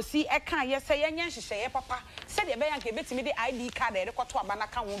said o si eka ye se yenye hyehyeye papa said e be yanka betimi de ID card e rekoto abana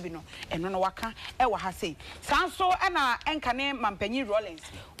ka ho bi no eno no waka e wa ha sei sanso e na enka ne mampanyi Rollins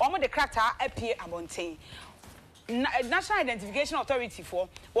omo de krata apie abonten National Identification Authority for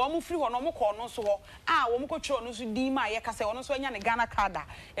omo free ho no mo ko no so ho wo mo ko tro no so din ma ye ka se ono so anya ne Ghana card a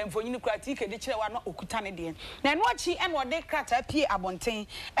emfonyi krati ke de kire wa no okuta ne de na eno achi e no de krata apie abonten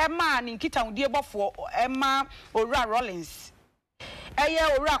e ma ne nkita hudie bofo e ma owura Rollins eye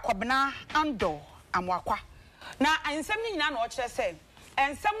owura Kwabena Ando Amwakwa na ansem ni nyina na o kire se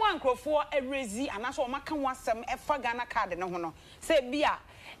ensem ankrofo erezi anaso o maka wasem efa Ghana card ne ho no se bia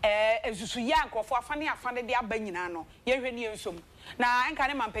ezusu ya ankrofo afane de aba nyina no ye hwe ne ensom na enka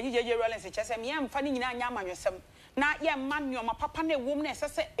ne mampanyi jeje Rollins kire se me emfa ne nyina anya amanwesem na ye ma nneoma papa na ewom na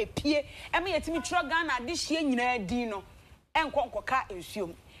esese epie e me yetimi tro Ghana de hye nyina din no enkonkoka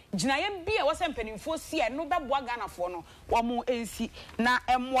ensuom Jinaye bia wase mpanimfo si no beboa Ghana fo no wo mo ensi na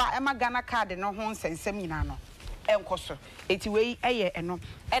emwa ema Ghana card no ho nsensem nyina no enkoso eti wei eye eno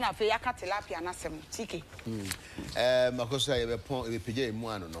na afi yaka tilapia na sem tike makoso ye be pon e be pege emu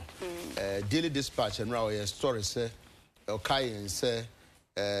ano no Daily Dispatch and raw ye story say okayen say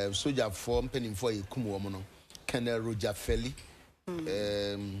soldier for mpanimfo ye kum wo mo no Colonel Roger Feli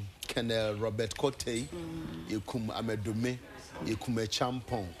Colonel Robert Kotei ye kum Amedome ye kum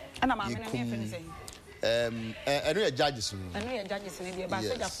Champon ana ma me na me fe say eno ye judges no eno ye judges ne de ba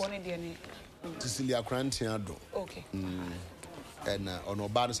soldier for ne de ne Cecilia Crantiado. Okay. And on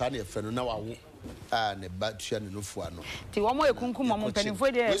Obama Sani Feno now ne batcha no fuano. Ti wo mo ekunkum mo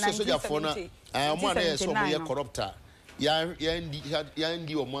mpanimfo de 1970. Am one there so we corruptor. Ya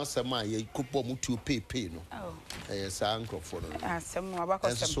ndi o mo asema ye kupo mutu pepe no. Oh. Sa ankrofo no. Asem no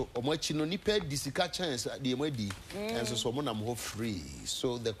abakosem. So omo achi no nipa disika chance de mo di. And so mo na mo free.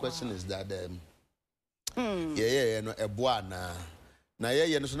 So the question is that no eboa na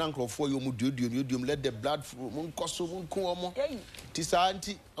ye no so na nkrofo yo mu duodium let the blood flow mun koso mun ku omo ti sa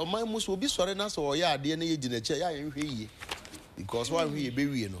anti oman mu so obi sore na so oya ade na ye gina che ya ye hwe yi because one hwe be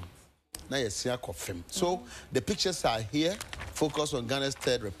wie no na ye sia kofem. So the pictures are here. Focus on Ghana's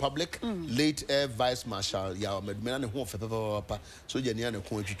Third Republic. Late Air Vice Marshal Yao Medmena ne ho papa so je ne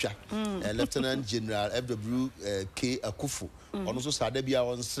ko atwitwa Lieutenant General FWK Akufo ono so sada bia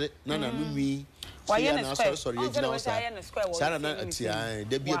wonsre na na numi sorry ejina wasa sana na atia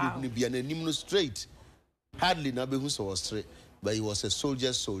da bia be bia na nim no straight hardly na be hu so wosre but he was a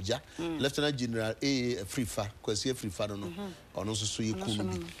soldier. Lieutenant General A Afrifa kwasi Afrifa no ono so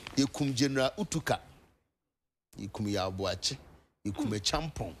yekum General Utuka yekum ya Aboache yekum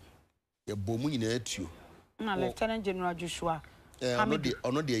Champon ye bomu nyina atuo na Lieutenant General Joshua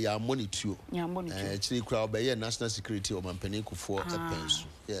ono de ya monitor chiri kura obeye national security o mampani kufo epensu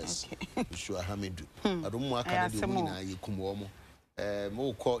yes Joshua Hamidu adomu aka de omu nyina yekum wo mo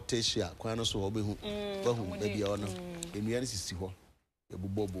mo ko Tesia kwan no so obehu bahu bia ono enua ne sisi ho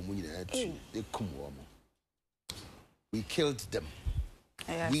We killed them.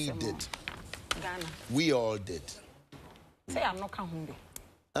 We did. Ghana. We all did. Say I'm not coming.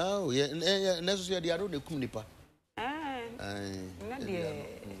 Oh, yeah, necessarily, I don't know. Kumnipa.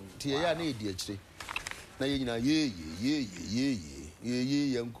 Tia, need the tree. Now, you know,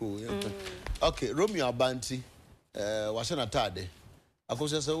 okay, Romeo Banti was an atade. Of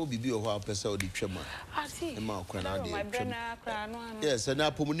course, I will be a while per se the trimmer. I see. Yes, and now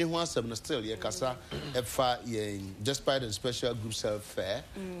Pomuni wants some still, yeah, Cassa, despite the special group self fair,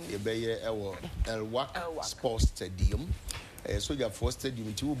 a bay El Wak Sports Stadium. So you have fostered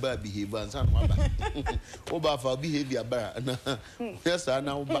you to bad behavior and some over for behavior. Yes, I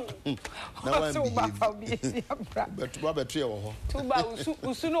know. Now I'm behavior. But Robert Trio. Two bows,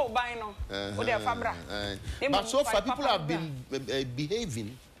 Usuno Bino, or their Fabra. But so far, people have been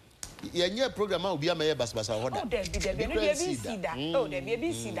behaving. Yeah, program will be a mayor bus. Oh, there be that. Oh, there be a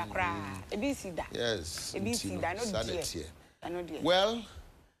BC that cry. A BC that. Yes, a BC that. Well,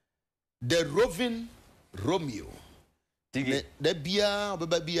 the roving Romeo. The beer,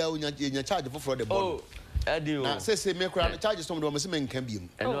 you charge for the ball. Oh, I do. Say, make charges some of them can be.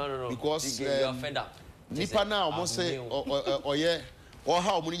 No, because you're fed up. Nipa now must say, or yeah, or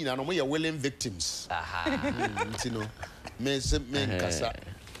how many are willing victims. You know, men Cassa.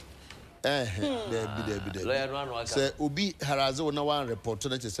 Say, Ubi Harazo, no one report to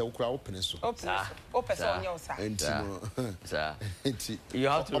the open so. You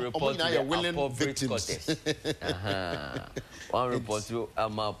have to report to your willing victims. One report to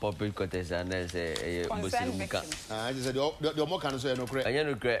my public contest and then say, I just said, the more can say no credit. I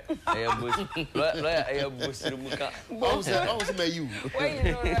regret. I am Busumuka. Also, may you.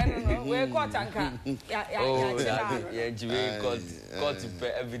 We're caught anchor. Got to pay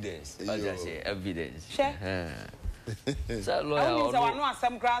evidence. As I say, evidence. So, lawyer, I know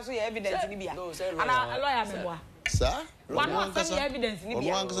some grounds with evidence in Libya. And a lawyer, sir? One wants some evidence in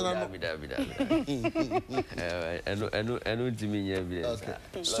Libya.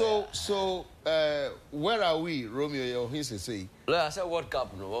 So, where are we, Romeo? He say, I said, World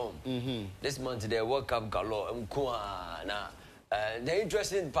Cup, no. This month, the World Cup galore. The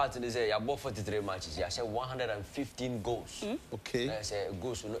interesting part is I bought 43 matches. I said 115 goals. Okay. I said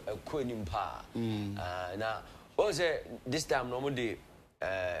goals a queen power. Now, also this time normally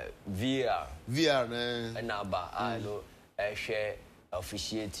VR and now I know share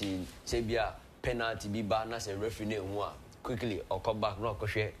officiating. Say be a penalty be ban as a referee one quickly or come back no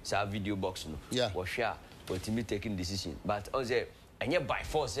share sa video box no. Yeah. Or share for team taking decision. But also and yet by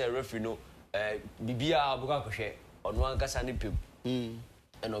force a referee no bibia buka share. On one casani pim, and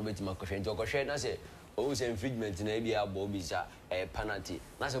obey my question. Your question, I say, always infringement in a bobisa a penalty.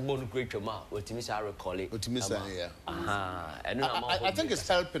 That's a bone creature, what Timmy recall it. I think it's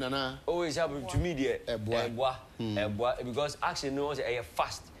helping, and always happen to me, dear, because actually knows a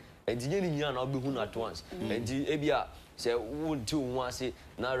fast and the I'll be who at once. And the Abia say, would 2 1 say,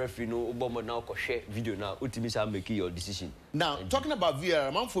 now referee no Obama now share video now, Utimisa making your decision. Now, talking about VR,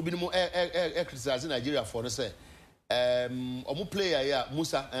 I'm for being more criticizing Nigeria for the say. Omu player ya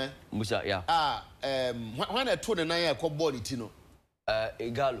Musa Musa yeah when I told the 9 year called ball it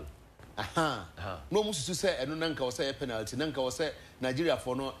Igalo no musu say eno nanka was say penalty nanka was say Nigeria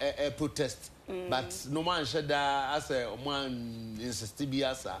for no protest but no man said as a man insist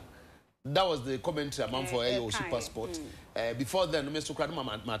biasa. That was the commentary among for AO Super Sport. Before then, Mr.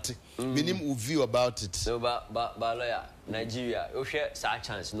 Kraduma Mati, minimum view about it. So, but lawyer, Nigeria, you share such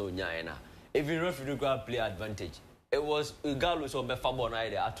chance no nyana. If you referee play advantage, it was regardless of the Fabon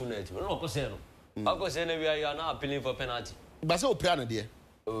idea at 2 net. No, Coseno. We are now appealing for penalty. But so, piano, dear.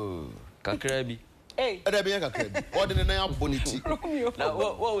 Oh, Kakrebi. Hey, ordinary bonity. Now,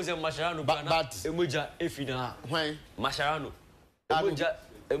 what was a Masharano? But Emuja, if you know, why Masharano?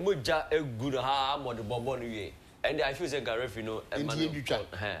 Emuja, a good harm or the Bobon. And I feel like a referee, no,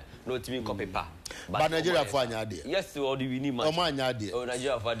 no team copy pa. But Nigeria for an idea. Yes, to all the winning man. Oh, idea. Oh,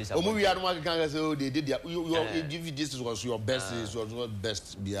 Nigeria for this. Oh, we are not going to say they did. You this was your best. It was not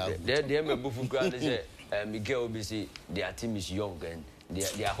best. They are Bufu Grand. Miguel BC, their team is young and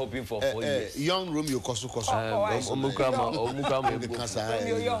they are hoping for 4 years. Young Romeo Kosu.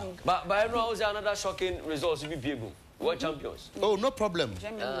 But I know another shocking result. We be able. World champions. Oh, no problem.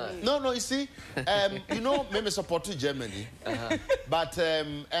 No, you see, you know, maybe supporting Germany, but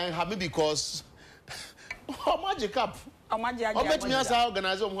and have because how much cup? How much me as I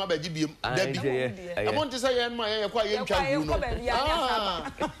organize on who have a GBM? I want to say, and my quite young child,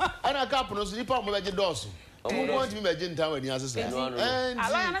 and a cup no sleep on the doors. Omo want me imagine time when you answer. And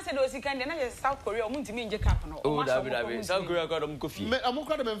I said those can na South Korea omo ntimi nje cap no. Oh, David. South Korea got them coffee. I'm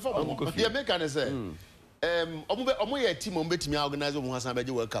crowd them for. The American say. Omo ye team omo betimi organize omo Hasan Beji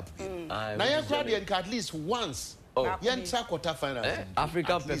World Cup. Na ye crowd at least once. Oh, yen quarter final.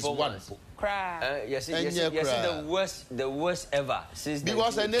 African performance. Yes, the worst ever since.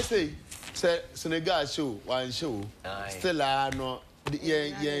 Because I say Senegal show one show. Still no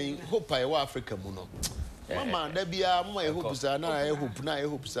yen hope I wa Africa muno. Mama, there be a more hope sana, I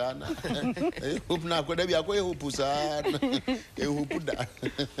hope sana. Hope na ko there be a ko hope sana. E hope da.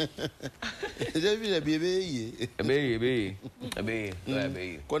 There be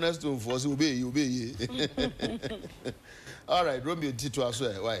baby. Cornerstone for so obey. All right, Romeo Tito as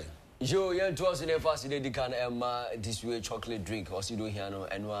well. Why? Yo, yeah, to us in the first day, they can this way chocolate drink, or see do here no,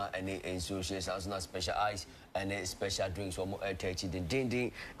 and so she has no special ice and a special drinks or more touchy than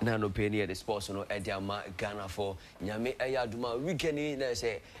ding, no penny at the sports, no, at Yama Ghana for Yame Ayaduma weekend in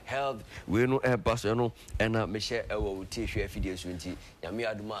say health, we no air personal, and Michelle will teach you videos 20 Yame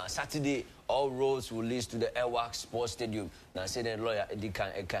Aduma Saturday. All roads will lead to the Airwax Sports Stadium. Now, say the lawyer, they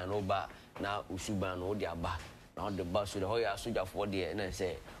can over now, Usuban or the Abba. Now, the bus with the Hoya Suja for the and I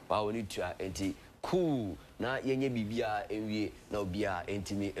say, wow, we need to cool. Now, Yenye Bibia, and we now be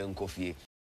intimate and coffee.